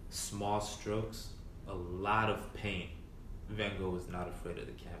 small strokes, a lot of paint. Van Gogh was not afraid of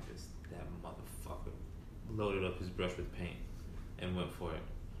the canvas. That motherfucker loaded up his brush with paint and went for it.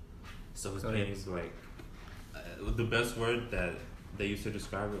 So his Oh, yeah. paintings, like, the best word that they used to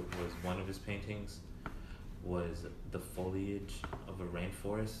describe it was one of his paintings was the foliage of a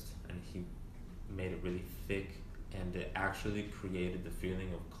rainforest, and he made it really thick, and it actually created the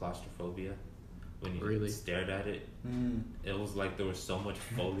feeling of claustrophobia when you Really? stared at it. It was like there was so much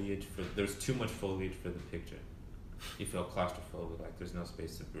foliage there's too much foliage for the picture. You feel claustrophobic, like there's no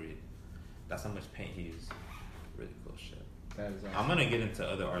space to breathe. That's how much paint he used. Really cool shit. That is awesome. I'm gonna get into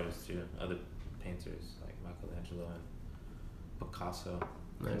other artists too, other painters like Michelangelo and Picasso.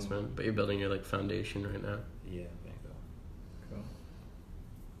 Nice, man. But you're building your like foundation right now. Yeah, Van Gogh. Cool.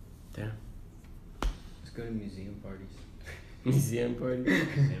 Damn. Let's go to museum parties. Museum party.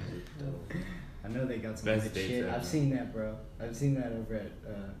 Museums are dope. I know they got some Best good dates shit. ever. I've seen that, bro. I've seen that over at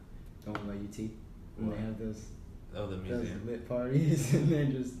the one by UT when What? they have those Oh, the museum. lit parties and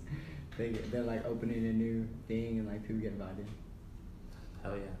they're like opening a new thing and like people get invited.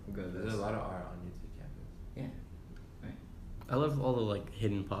 Hell yeah. We'll go to There's those. a lot of art on UT campus. Yeah. I love all the like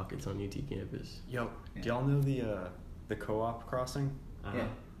hidden pockets on UT campus. Yo, Yeah. do y'all know the co-op crossing? Uh-huh.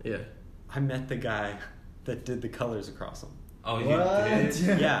 Yeah. Yeah. I met the guy that did the colors across them. Oh, you What?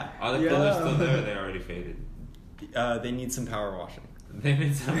 did? Yeah. Are the colors still there? Or they already faded. They need some power washing. They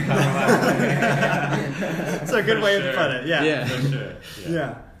need some It's a good way to put it. Yeah. Yeah. For sure.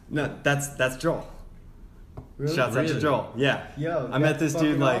 Yeah. No, that's Joel. Really? Shouts out to Really? Joel. Yeah. Yo, I met that's this dude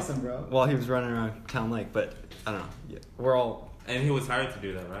fucking like awesome, bro. while he was running around Town Lake, but I don't know. Yeah, we're all. And he was hired to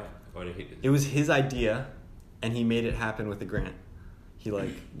do that, right? Or did he? It was his idea, and he made it happen with a grant. He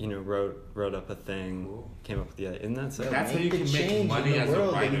wrote up a thing, Cool. came up with the idea. Isn't that so? That's how Make you the can make change money in the as a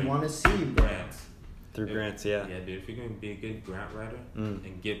world that writer. you want to see, bro. Grants. Through If- grants, yeah. Yeah, dude. If you're gonna be a good grant writer Mm.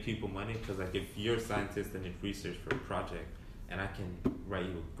 and give people money, because like if you're a scientist and need research for a project, and I can write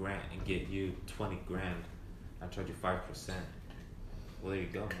you a grant and get you 20 grand, I charge you 5%. Well, there you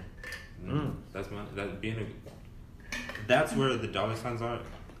go, man. Mm. That's money. That's where the dollar signs are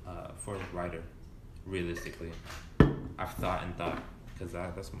for a writer. Realistically, I've thought, because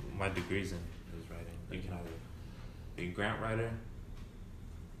that's my degrees in is writing. You can either be a grant writer.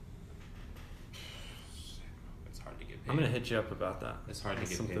 It's hard to get paid. I'm gonna hit you up about that. It's hard to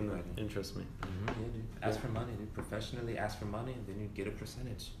It's get paid something for that writing. interests me. Yeah, dude. Ask for money, dude. Professionally, ask for money, and then you get a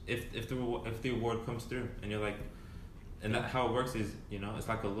percentage. If the award comes through, and you're like, and that how it works is, it's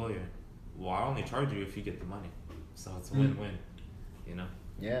like a lawyer. Well, I only charge you if you get the money, so it's a win-win,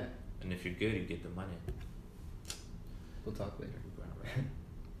 Yeah. And if you're good, you get the money. We'll talk later.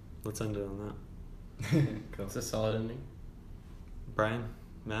 Let's end it on that. Cool. It's a solid ending. Brian,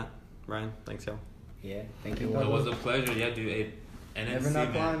 Matt, Ryan, thanks y'all. Yeah. Thank you. It brother. was a pleasure, yeah, dude. Hey, NNC, Never not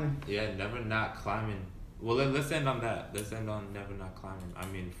man. climbing. Yeah, never not climbing. Well, let's end on that. Let's end on never not climbing. I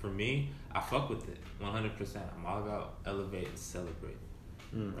mean, for me, I fuck with it 100%. I'm all about elevate and celebrate,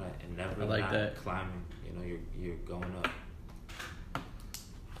 Mm. right? And never I like not that. climbing. You're going up. I'll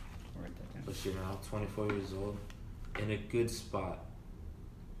write that down. But shit, man, I'm 24 years old, in a good spot,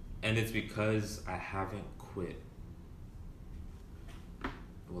 and it's because I haven't quit.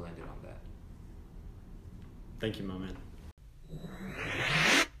 We'll end it on that. Thank you, my man.